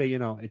stuff like that.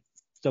 It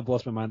still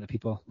blows my mind that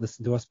people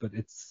listen to us, but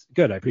it's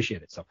good. I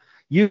appreciate it. So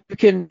you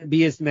can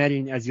be as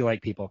demanding as you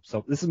like, people.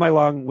 So this is my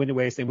long-winded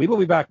way of saying we will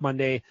be back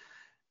Monday.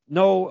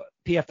 No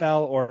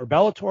PFL or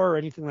Bellator or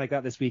anything like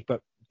that this week,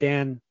 but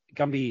Dan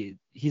Gumby,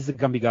 he's the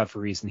Gumby God for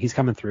a reason. He's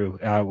coming through.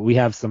 We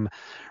have some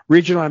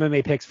regional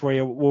MMA picks for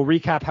you. We'll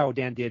recap how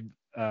Dan did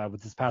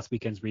with this past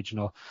weekend's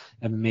regional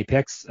MMA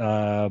picks.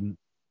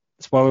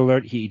 Spoiler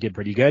alert, he did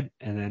pretty good.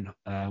 And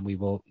then we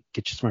will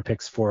get you some more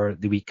picks for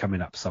the week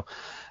coming up. So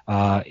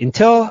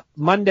until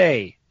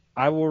Monday,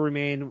 I will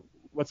remain.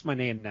 What's my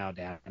name now,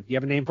 Dan? Do you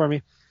have a name for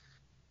me?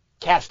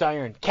 Cast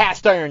Iron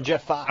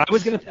Jeff Fox. I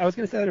was gonna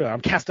say that earlier.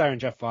 I'm Cast Iron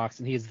Jeff Fox,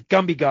 and he is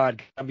Gumby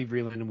God, Gumby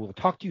Vreeland, and we'll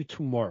talk to you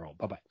tomorrow.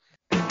 Bye bye.